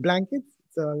weighted blankets.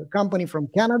 It's a company from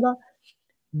Canada.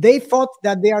 They thought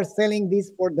that they are selling this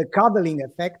for the cuddling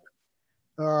effect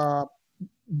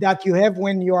that you have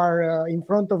when you are in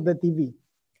front of the TV.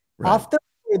 Right. After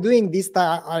doing this,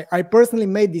 I personally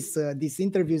made these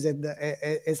interviews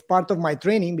as part of my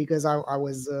training because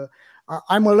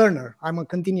I'm a learner. I'm a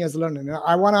continuous learner.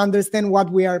 I want to understand what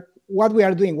we are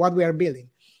doing, what we are building.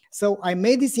 So I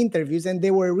made these interviews, and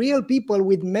they were real people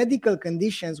with medical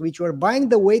conditions which were buying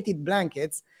the weighted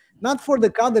blankets, not for the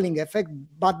cuddling effect,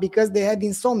 but because they had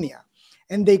insomnia.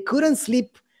 And they couldn't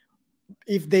sleep.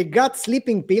 If they got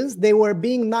sleeping pills, they were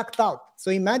being knocked out. So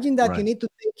imagine that you need to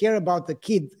take care about the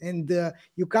kid, and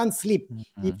you can't sleep.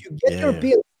 Mm-hmm. If you get your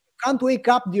pills, you can't wake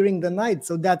up during the night.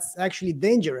 So that's actually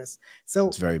dangerous. So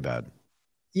it's very bad.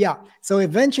 Yeah. So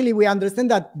eventually we understand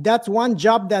that that's one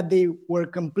job that they were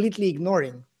completely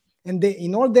ignoring. And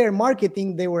in all their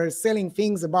marketing, they were selling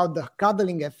things about the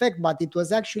cuddling effect, but it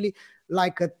was actually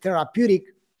like a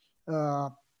therapeutic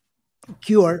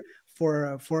cure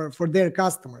for their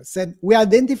customers. Said we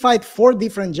identified 4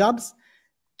 different jobs.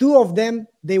 2 of them,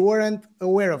 they weren't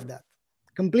aware of that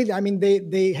completely. I mean,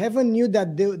 they haven't knew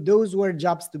that those were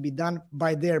jobs to be done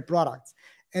by their products.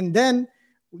 And then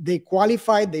they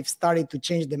qualified, they've started to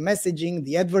change the messaging,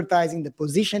 the advertising, the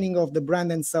positioning of the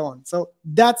brand, and so on. So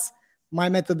that's my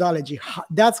methodology.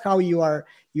 That's how you are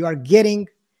getting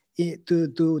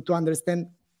to understand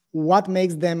what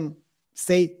makes them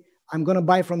say, I'm going to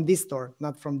buy from this store,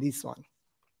 not from this one.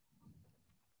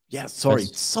 Yeah, sorry.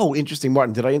 It's so interesting,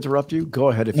 Martin. Did I interrupt you? Go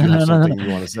ahead if you have something you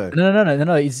want to say.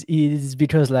 No. It's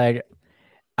because like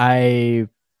I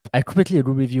completely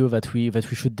agree with you that we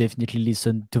should definitely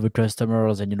listen to the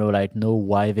customers and know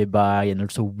why they buy and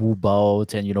also who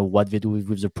bought and what they do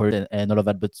with the product and all of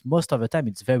that. But most of the time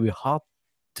it's very hard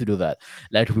to do that.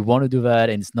 Like we want to do that,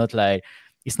 and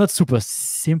it's not super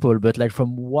simple, but like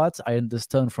from what I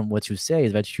understand from what you say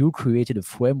is that you created a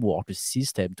framework, a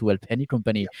system to help any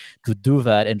company to do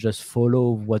that and just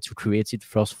follow what you created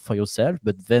first for yourself,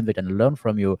 but then they can learn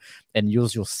from you and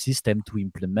use your system to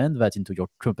implement that into your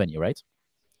company, right?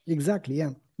 Exactly,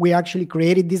 yeah. We actually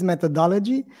created this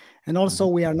methodology, and also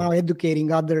we are now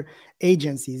educating other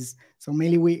agencies. So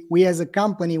mainly we as a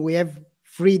company, we have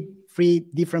three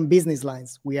different business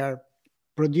lines. We are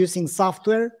producing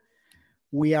software,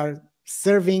 we are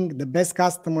serving the best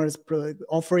customers,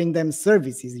 offering them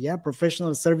services,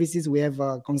 professional services. We have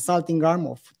a consulting arm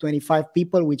of 25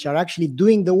 people, which are actually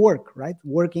doing the work, right?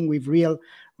 Working with real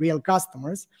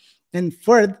customers. And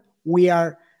third, we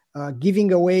are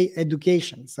giving away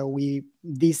education. So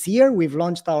this year, we've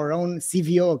launched our own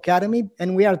CVO Academy,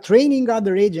 and we are training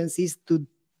other agencies to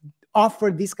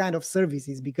offer this kind of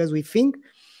services because we think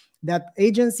that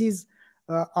agencies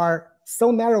are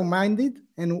so narrow-minded,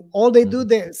 and all they do,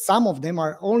 some of them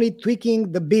are only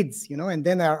tweaking the bids, and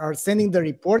then are sending the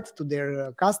report to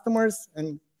their customers,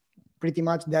 and pretty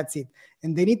much that's it.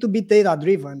 And they need to be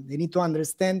data-driven. They need to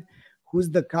understand who's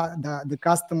the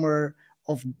customer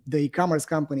of the e-commerce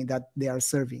company that they are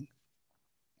serving.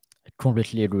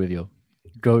 Completely agree with you.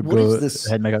 Go What is this?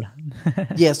 ahead, Michael.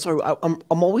 Yeah, so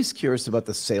I'm always curious about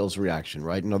the sales reaction,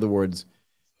 right? In other words,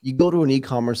 you go to an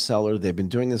e-commerce seller, they've been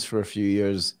doing this for a few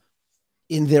years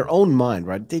in their own mind,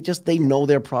 right? They know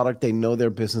their product, they know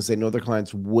their business, they know their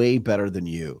clients way better than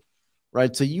you,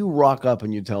 right? So you rock up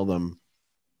and you tell them,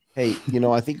 hey,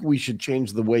 I think we should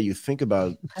change the way you think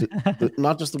about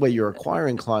not just the way you're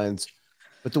acquiring clients,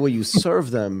 but the way you serve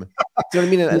them. Do you know what I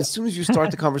mean? And as soon as you start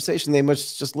the conversation, they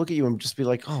must just look at you and just be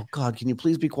like, oh God, can you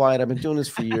please be quiet? I've been doing this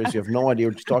for years. You have no idea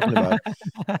what you're talking about.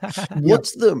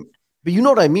 But you know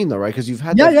what I mean though, right? Because you've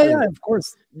had that feeling. Yeah, of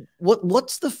course.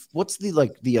 What's the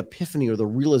like the epiphany or the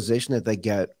realization that they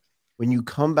get when you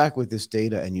come back with this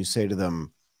data and you say to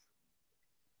them,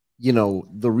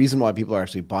 the reason why people are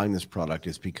actually buying this product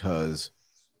is because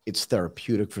it's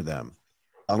therapeutic for them.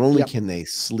 Not only can they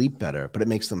sleep better, but it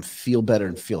makes them feel better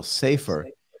and feel safer.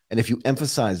 And if you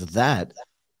emphasize that,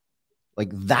 like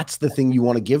that's the thing you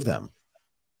want to give them.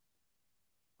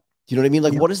 Do you know what I mean?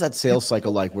 Like, what is that sales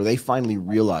cycle like where they finally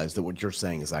realize that what you're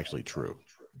saying is actually true?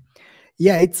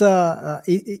 Yeah, it's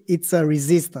a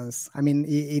resistance. I mean,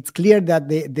 it's clear that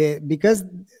because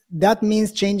that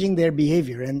means changing their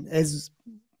behavior. And as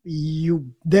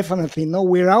you definitely know,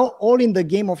 we're all in the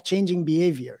game of changing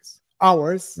behaviors,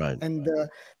 ours and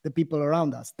the people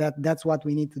around us. That's what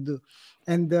we need to do.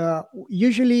 And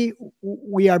usually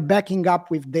we are backing up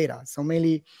with data. So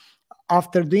mainly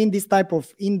after doing this type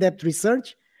of in-depth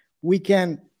research, we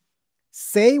can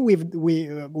say with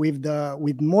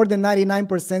more than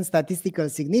 99% statistical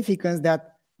significance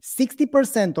that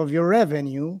 60% of your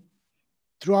revenue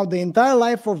throughout the entire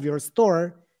life of your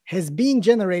store has been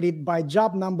generated by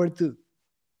job number 2.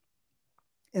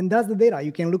 And that's the data.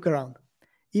 You can look around.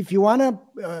 If you want to,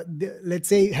 let's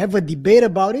say, have a debate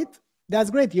about it,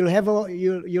 that's great. You'll have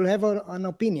an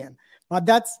opinion. But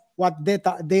that's what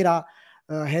data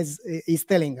is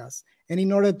telling us. And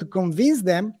in order to convince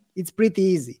them, it's pretty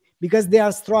easy because they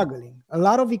are struggling. A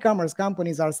lot of e-commerce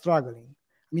companies are struggling.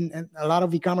 I mean, a lot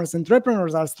of e-commerce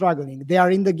entrepreneurs are struggling. They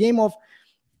are in the game of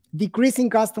decreasing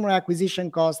customer acquisition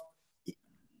cost,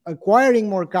 acquiring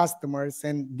more customers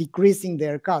and decreasing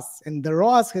their costs. And the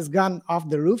ROAS has gone off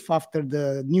the roof after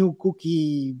the new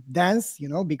cookie dance,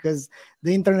 because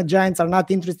the internet giants are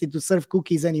not interested to serve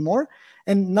cookies anymore.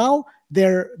 And now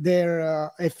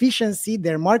their efficiency,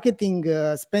 their marketing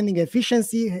spending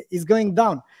efficiency is going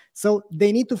down. So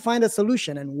they need to find a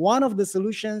solution. And one of the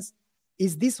solutions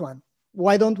is this one.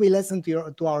 Why don't we listen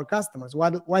to our customers?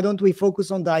 Why don't we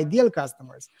focus on the ideal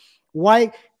customers?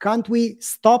 Why can't we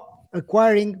stop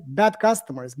acquiring bad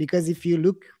customers? Because if you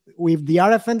look with the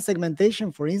RFN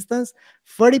segmentation, for instance,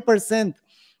 30%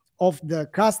 of the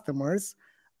customers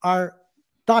are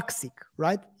toxic,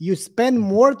 right? You spend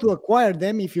more to acquire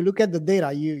them. If you look at the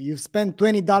data, you spend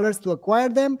 $20 to acquire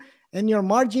them, and your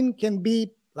margin can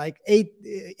be like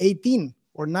 $18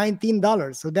 or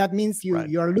 $19. So that means you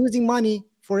are losing money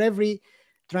for every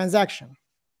transaction.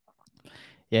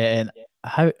 Yeah, and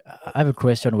I have a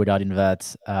question regarding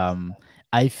that.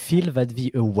 I feel that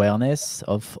the awareness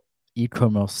of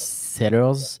e-commerce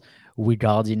sellers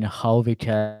regarding how they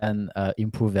can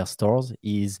improve their stores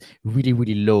is really,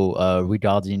 really low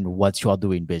regarding what you are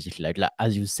doing, basically. Like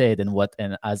as you said,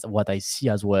 and as what I see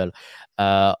as well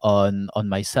on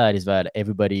my side is that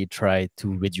everybody try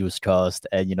to reduce cost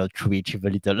and to reach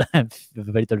the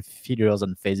little figures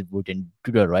on Facebook and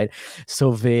Google, right?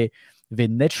 So they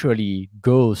naturally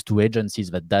goes to agencies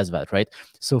that does that, right?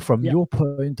 So from your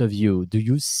point of view, do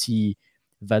you see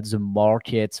that the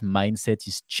market mindset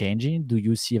is changing? Do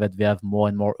you see that they have more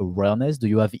and more awareness? Do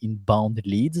you have inbound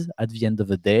leads at the end of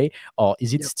the day? Or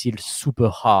is it still super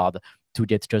hard to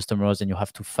get customers and you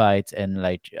have to fight and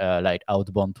like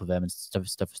outbound to them and stuff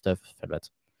like that?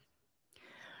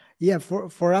 Yeah,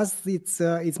 for us,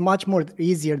 it's much more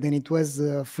easier than it was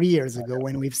 3 years ago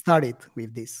when we've started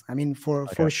with this. I mean, for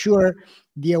sure,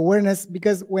 the awareness,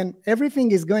 because when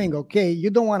everything is going okay, you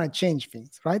don't want to change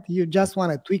things, right? You just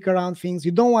want to tweak around things.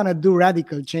 You don't want to do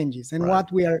radical changes. And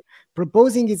what we are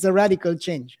proposing is a radical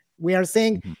change. We are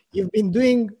saying you've been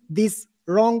doing this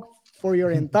wrong for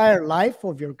your entire life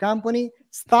of your company.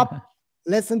 Stop.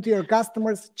 Listen to your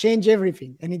customers, change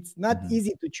everything. And it's not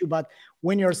easy to chew, but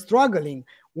when you're struggling,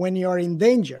 when you're in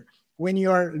danger, when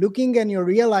you're looking and you're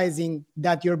realizing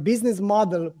that your business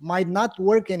model might not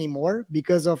work anymore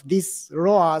because of this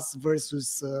ROAS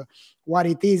versus what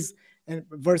it is and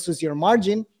versus your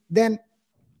margin, then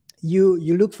you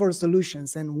look for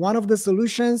solutions. And one of the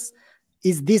solutions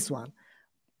is this one.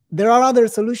 There are other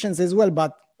solutions as well,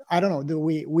 but I don't know.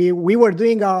 We were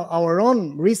doing our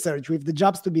own research with the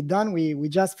jobs to be done. We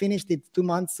just finished it 2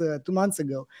 months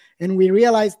ago, and we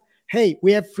realized, hey,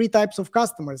 we have three types of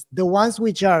customers. The ones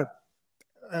which are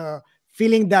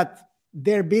feeling that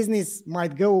their business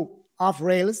might go off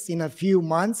rails in a few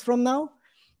months from now,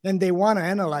 and they want to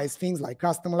analyze things like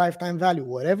customer lifetime value,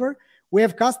 whatever. We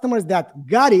have customers that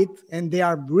got it and they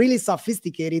are really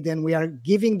sophisticated, and we are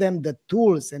giving them the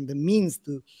tools and the means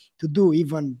to do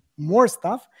even more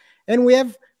stuff. And we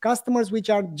have customers which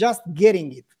are just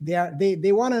getting it.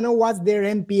 They want to know what's their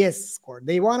NPS score.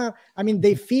 They want to, I mean,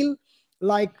 they feel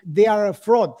like they are a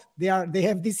fraud. They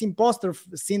have this imposter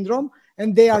syndrome,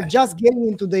 and they are just getting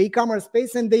into the e-commerce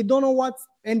space, and they don't know what's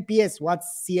NPS,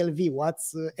 what's CLV,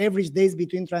 what's average days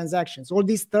between transactions, all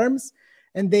these terms,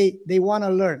 and they want to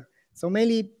learn. So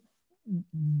mainly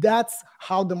that's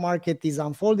how the market is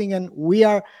unfolding, and we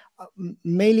are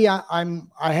mainly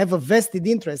I have a vested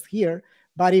interest here.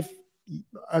 But if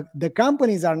the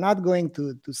companies are not going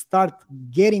to start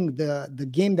getting the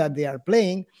game that they are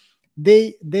playing,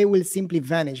 they will simply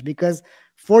vanish, because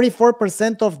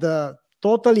 44% of the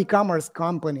total e-commerce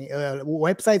company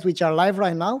websites which are live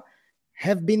right now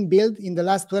have been built in the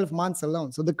last 12 months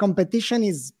alone. So the competition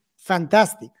is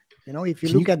fantastic. You know, if you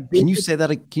look at can you say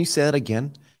that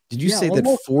again? Did you say that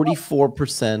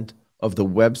 44% of the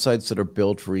websites that are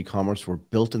built for e-commerce were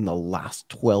built in the last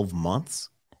 12 months?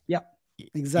 Yeah,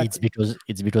 exactly.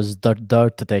 It's because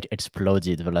Dart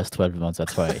exploded the last 12 months.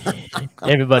 That's why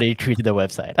everybody created a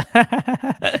website.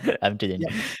 I'm kidding.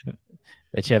 Yeah.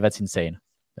 But yeah, that's insane.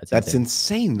 That's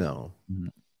insane though. Mm-hmm.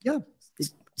 Yeah.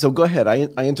 So go ahead.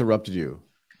 I interrupted you.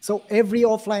 So every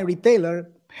offline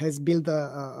retailer has built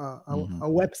a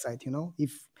website. You know,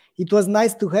 if it was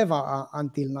nice to have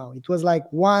until now, it was like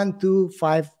 1, 2,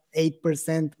 5,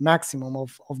 8% maximum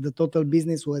of the total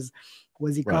business was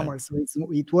e-commerce. Right.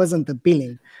 So it wasn't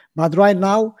appealing. But right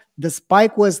now, the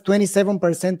spike was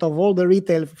 27% of all the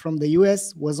retail from the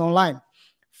US was online.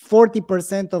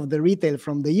 40% of the retail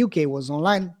from the UK was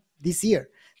online this year.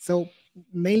 So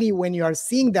mainly when you are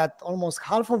seeing that almost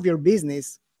half of your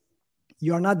business,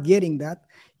 you are not getting that,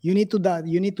 you need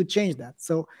to change that.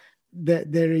 So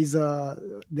there is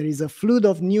a flood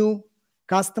of new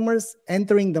customers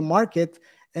entering the market,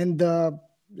 and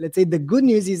let's say the good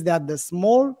news is that the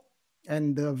small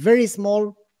and the very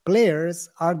small players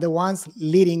are the ones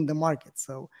leading the market.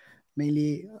 So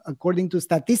mainly, according to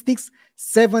statistics,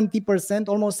 70%,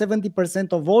 almost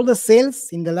 70% of all the sales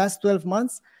in the last 12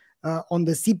 months on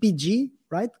the CPG,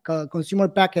 right, consumer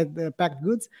packed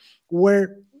goods,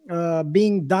 were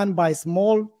being done by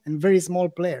small and very small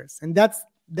players. And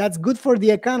that's good for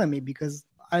the economy, because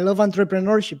I love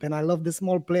entrepreneurship and I love the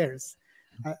small players.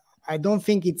 I don't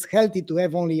think it's healthy to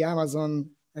have only Amazon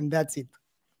and that's it.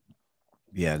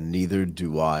 Yeah, neither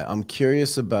do I. I'm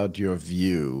curious about your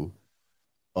view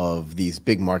of these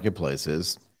big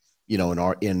marketplaces. You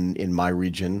know, in my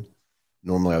region,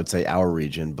 normally I would say our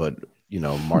region, but you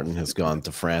know, Martin has gone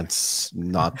to France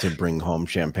not to bring home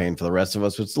champagne for the rest of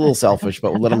us, which is a little selfish,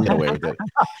 but we'll let him get away with it.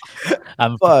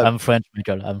 I'm French,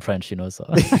 Michael. I'm French, you know, so.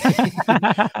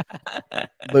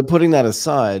 But putting that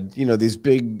aside, you know, these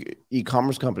big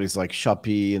e-commerce companies like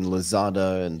Shopee and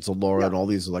Lazada and Zalora and all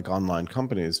these like online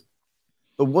companies.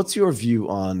 But what's your view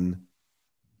on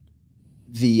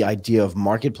the idea of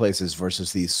marketplaces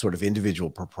versus these sort of individual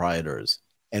proprietors?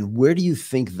 And where do you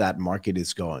think that market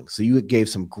is going? So you gave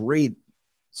some great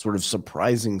sort of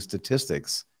surprising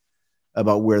statistics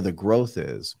about where the growth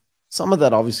is. Some of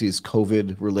that obviously is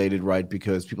COVID related, right?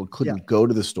 Because people couldn't go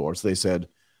to the store. So they said,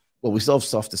 well, we still have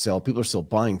stuff to sell. People are still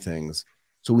buying things.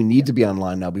 So we need to be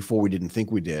online now. Before we didn't think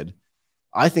we did.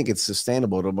 I think it's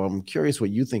sustainable, but I'm curious what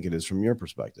you think it is from your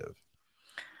perspective.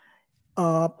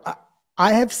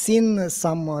 I have seen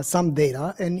some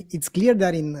data, and it's clear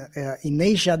that in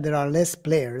Asia there are less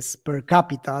players per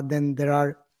capita than there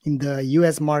are in the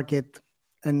US market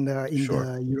and in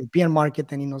the European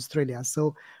market and in Australia.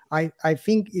 So I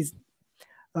think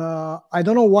I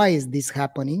don't know why is this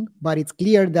happening, but it's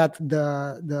clear that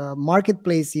the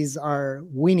marketplaces are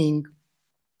winning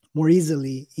more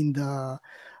easily in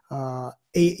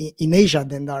Asia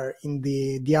than are in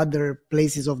the other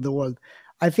places of the world.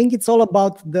 I think it's all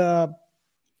about the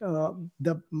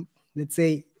let's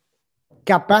say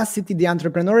capacity, the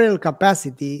entrepreneurial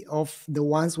capacity of the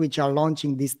ones which are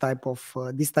launching this type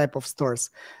of stores.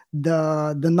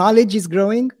 The knowledge is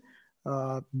growing.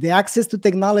 The access to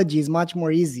technology is much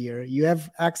more easier. You have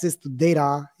access to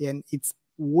data, and it's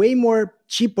way more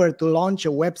cheaper to launch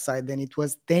a website than it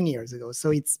was 10 years ago. So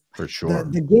it's for sure.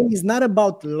 The game is not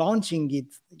about launching it,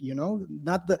 you know,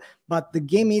 but the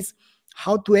game is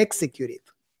how to execute it,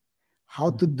 how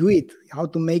to do it, how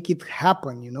to make it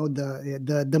happen. You know,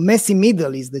 the messy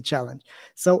middle is the challenge.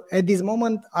 So at this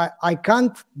moment, I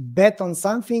can't bet on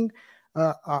something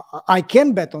I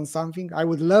can bet on something. I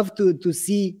would love to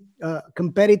see a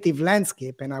competitive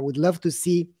landscape, and I would love to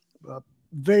see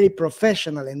very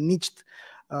professional and niched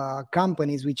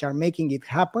companies which are making it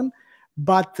happen.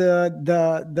 But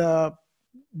the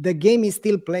game is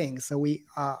still playing, so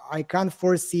I can't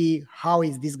foresee how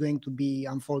is this going to be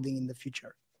unfolding in the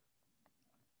future.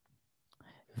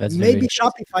 That's maybe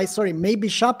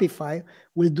Shopify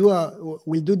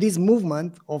will do this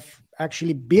movement of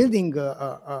actually building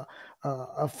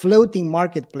a floating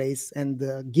marketplace and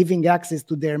giving access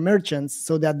to their merchants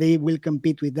so that they will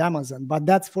compete with Amazon. But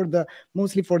that's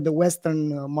mostly for the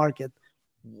Western market.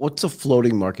 What's a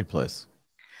floating marketplace?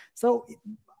 So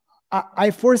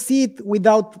I foresee it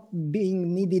without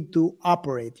being needed to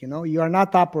operate. You are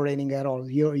not operating at all.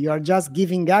 You are just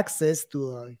giving access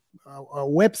to a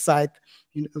website,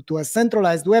 to a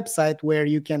centralized website where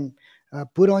you can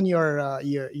put on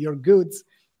your goods,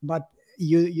 but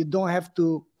you don't have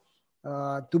to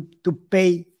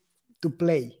pay to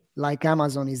play like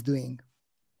Amazon is doing.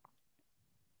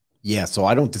 Yeah, so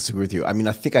I don't disagree with you. I mean,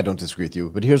 I think I don't disagree with you,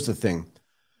 but here's the thing.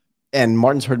 And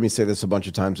Martin's heard me say this a bunch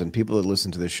of times, and people that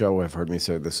listen to the show have heard me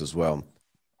say this as well.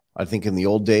 I think in the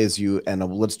old days,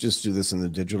 let's just do this in the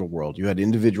digital world. You had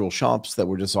individual shops that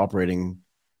were just operating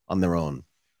on their own.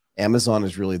 Amazon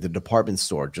is really the department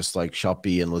store, just like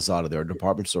Shopee and Lazada. They're a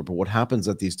department store. But what happens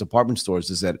at these department stores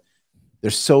is that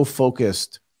they're so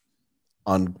focused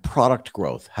on product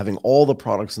growth, having all the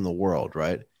products in the world,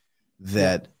 right,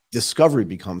 that discovery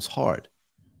becomes hard.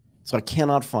 So I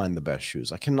cannot find the best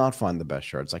shoes. I cannot find the best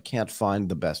shirts. I can't find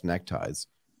the best neckties.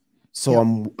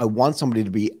 So I want somebody to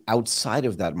be outside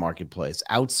of that marketplace,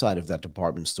 outside of that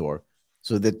department store,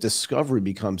 so that discovery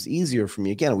becomes easier for me.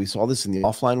 Again, we saw this in the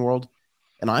offline world.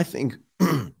 And I think,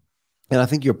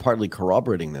 you're partly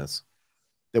corroborating this,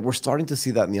 that we're starting to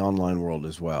see that in the online world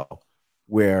as well,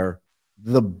 where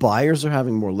the buyers are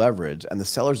having more leverage and the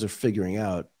sellers are figuring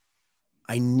out,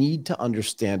 I need to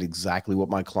understand exactly what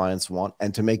my clients want,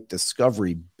 and to make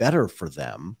discovery better for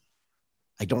them,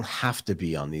 I don't have to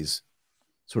be on these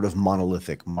sort of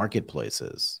monolithic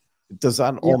marketplaces. Does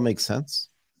that all make sense?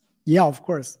 Yeah, of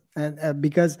course. And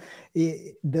because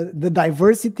the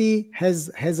diversity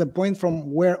has a point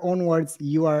from where onwards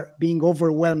you are being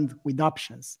overwhelmed with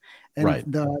options. And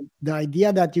the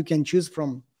idea that you can choose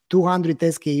from 200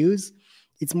 SKUs,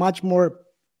 it's much more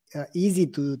easy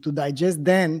to digest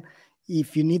than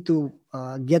if you need to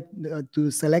get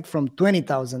to select from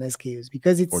 20,000 SKUs,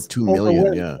 because it's or 2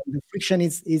 million. Yeah, the friction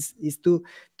is too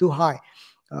high.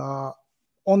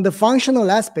 On the functional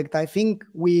aspect, I think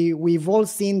we've all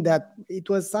seen that it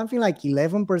was something like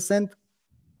 11%.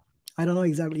 I don't know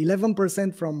exactly,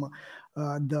 11% from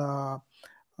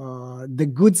the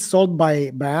goods sold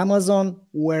by Amazon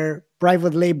were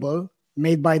private label,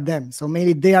 made by them. So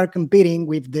maybe they are competing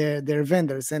with their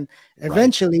vendors, and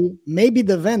eventually maybe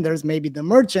the vendors, maybe the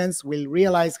merchants will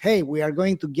realize, hey, we are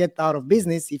going to get out of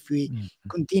business if we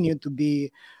continue to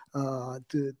be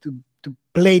to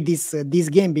play this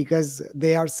game, because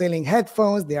they are selling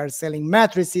headphones, they are selling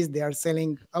mattresses, they are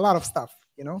selling a lot of stuff,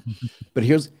 But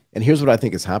here's what I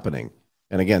think is happening.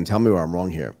 And again, tell me where I'm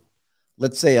wrong here.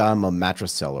 Let's say I'm a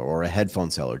mattress seller or a headphone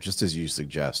seller, just as you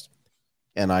suggest,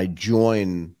 and I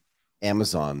join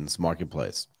Amazon's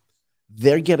marketplace.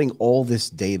 They're getting all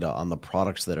this data on the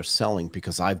products that are selling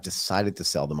because I've decided to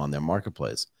sell them on their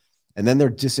marketplace. And then they're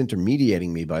disintermediating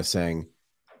me by saying,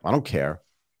 I don't care.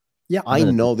 Yeah, I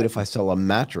know that if I sell a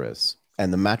mattress,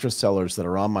 and the mattress sellers that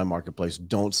are on my marketplace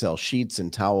don't sell sheets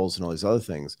and towels and all these other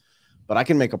things, but I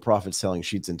can make a profit selling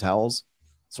sheets and towels,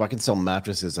 so I can sell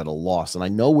mattresses at a loss. And I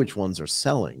know which ones are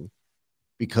selling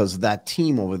because that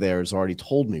team over there has already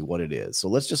told me what it is. So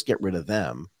let's just get rid of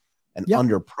them and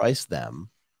underprice them,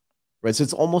 right? So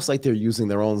it's almost like they're using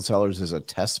their own sellers as a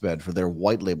test bed for their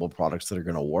white label products that are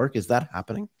going to work. Is that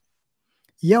happening?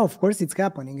 Yeah, of course it's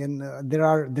happening, and there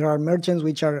are merchants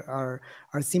which are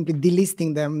simply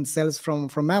delisting themselves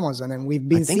from Amazon, and we've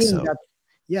been seeing that.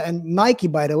 Yeah, and Nike,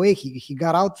 by the way, he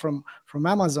got out from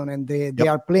Amazon, and they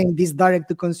are playing this direct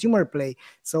to consumer play.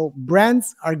 So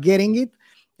brands are getting it,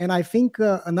 and I think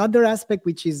another aspect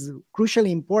which is crucially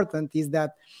important is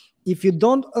that if you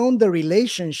don't own the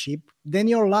relationship, then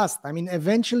you're lost. I mean,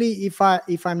 eventually, if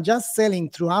I'm just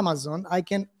selling through Amazon, I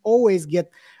can always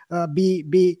get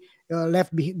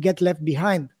left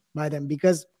behind by them,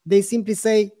 because they simply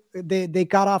say they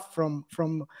cut off from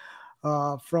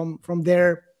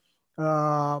their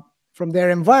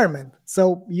environment.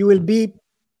 So you will be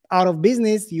out of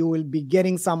business. You will be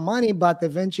getting some money, but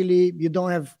eventually you don't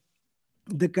have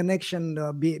the connection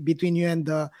between you and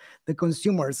the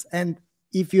consumers. And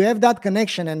if you have that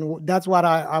connection, and that's what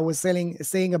I was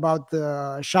saying about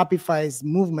Shopify's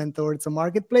movement towards a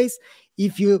marketplace,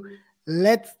 if you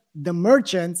let the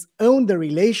merchants own the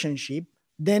relationship,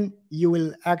 then you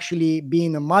will actually be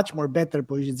in a much more better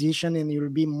position, and you will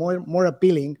be more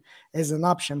appealing as an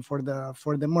option for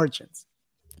the merchants.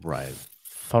 Right.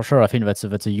 For sure, I think that's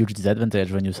a huge disadvantage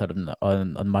when you sell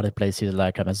on marketplaces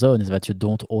like Amazon, is that you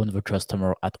don't own the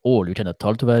customer at all. You cannot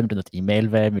talk to them, you cannot email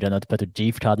them, you cannot put a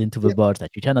gift card into the bot,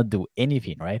 like you cannot do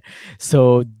anything, right?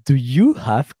 So do you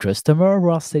have customers who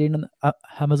are selling on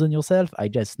Amazon yourself? I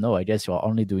guess no. I guess you are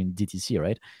only doing DTC,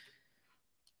 right?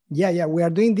 Yeah, we are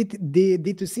doing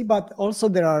D2C, but also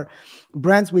there are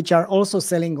brands which are also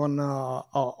selling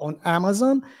on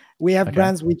Amazon. We have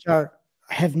brands which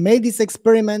have made this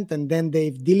experiment and then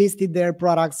they've delisted their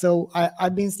products. So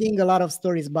I've been seeing a lot of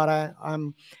stories, but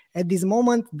I'm at this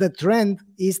moment, the trend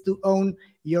is to own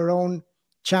your own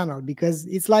channel, because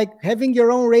it's like having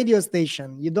your own radio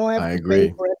station. You don't have to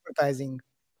pay for advertising.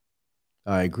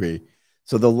 I agree.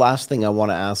 So the last thing I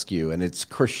want to ask you, and it's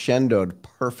crescendoed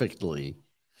perfectly,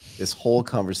 this whole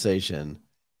conversation,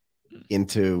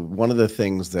 into one of the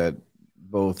things that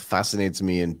both fascinates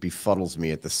me and befuddles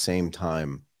me at the same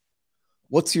time.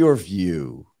 What's your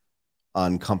view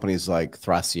on companies like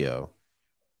Thrasio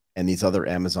and these other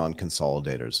Amazon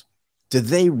consolidators? Do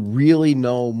they really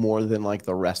know more than like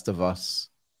the rest of us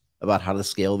about how to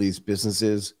scale these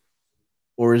businesses?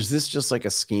 Or is this just like a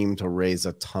scheme to raise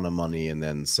a ton of money and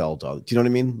then sell to others? Do you know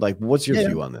what I mean? Like, what's your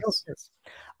view on this?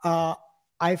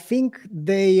 I think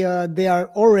they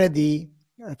are already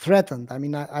threatened. I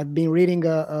mean, I've been reading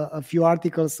a few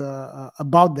articles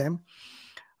about them.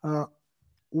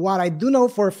 What I do know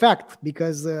for a fact,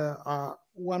 because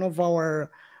one of our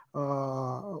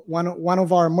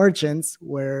merchants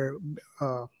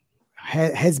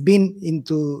has been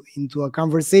into a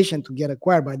conversation to get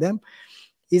acquired by them,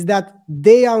 is that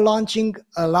they are launching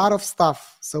a lot of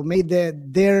stuff. So maybe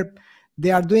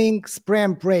they are doing spray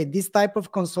and pray. This type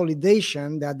of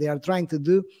consolidation that they are trying to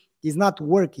do is not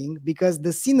working because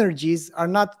the synergies are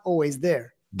not always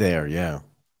there. Yeah.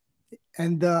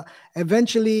 And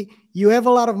eventually, you have a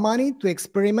lot of money to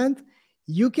experiment.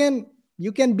 You can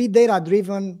be data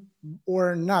driven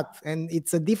or not, and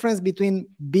it's a difference between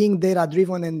being data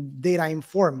driven and data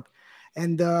informed.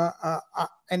 And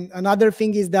another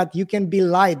thing is that you can be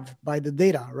lied by the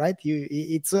data, right?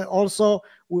 It's also,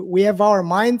 we have our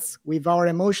minds with our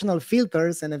emotional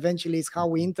filters, and eventually it's how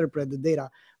we interpret the data.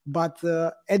 But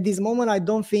at this moment, I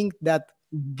don't think that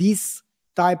this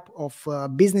type of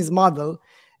business model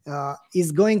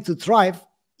is going to thrive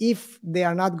if they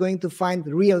are not going to find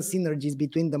real synergies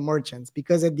between the merchants,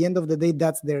 because at the end of the day,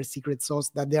 that's their secret sauce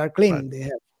that they are claiming they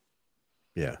have.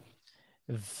 Yeah.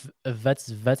 That's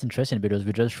interesting, because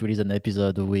we just released an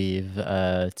episode with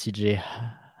TJ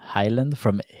Highland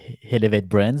from Elevate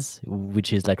Brands,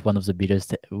 which is like one of the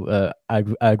biggest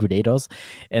aggregators,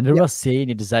 and they were saying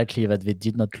exactly that they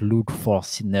did not look for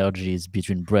synergies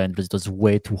between brands, because it was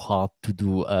way too hard to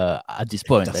do at this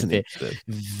point. Like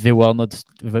they were not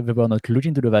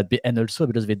looking to do that, and also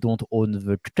because they don't own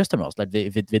the customers, like they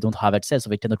don't have access, so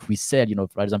they cannot resell. You know,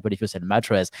 for example, if you sell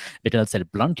mattress, they cannot sell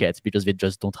blankets because they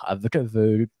just don't have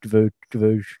the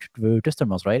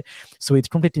customers, right? So it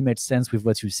completely makes sense with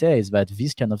what you say, is that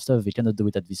this kind of stuff we cannot do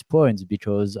it at this point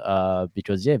because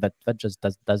that just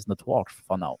does not work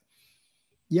for now.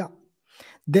 Yeah,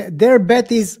 their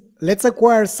bet is, let's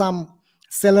acquire some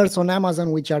sellers on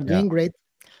Amazon which are doing great.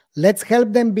 Let's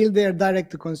help them build their direct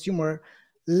to consumer.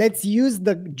 Let's use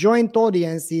the joint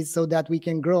audiences so that we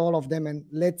can grow all of them, and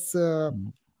let's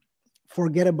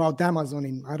forget about Amazon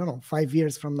in, I don't know, 5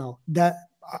 years from now. That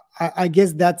I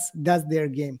guess that's their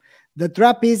game. The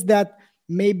trap is that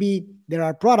maybe there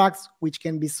are products which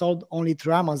can be sold only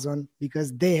through Amazon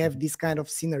because they have this kind of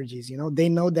synergies. You know, they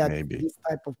know that this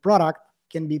type of product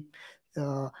can be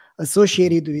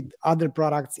associated with other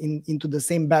products into the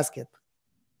same basket.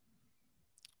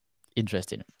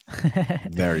 Interesting.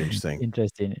 Very interesting.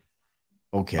 Interesting.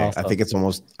 Okay, awesome. I think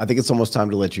it's almost time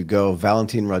to let you go.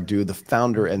 Valentin Radu, the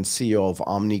founder and CEO of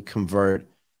OmniConvert,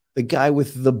 the guy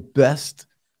with the best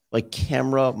like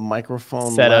camera,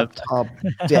 microphone, laptop,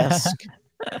 desk,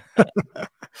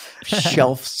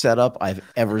 shelf setup I've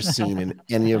ever seen in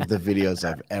any of the videos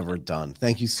I've ever done.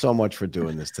 Thank you so much for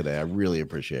doing this today. I really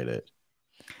appreciate it.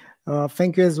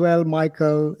 Thank you as well,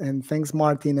 Michael, and thanks,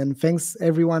 Martin, and thanks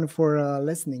everyone for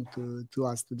listening to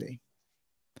us today.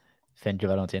 Thank you,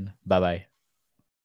 Valentin. Bye-bye.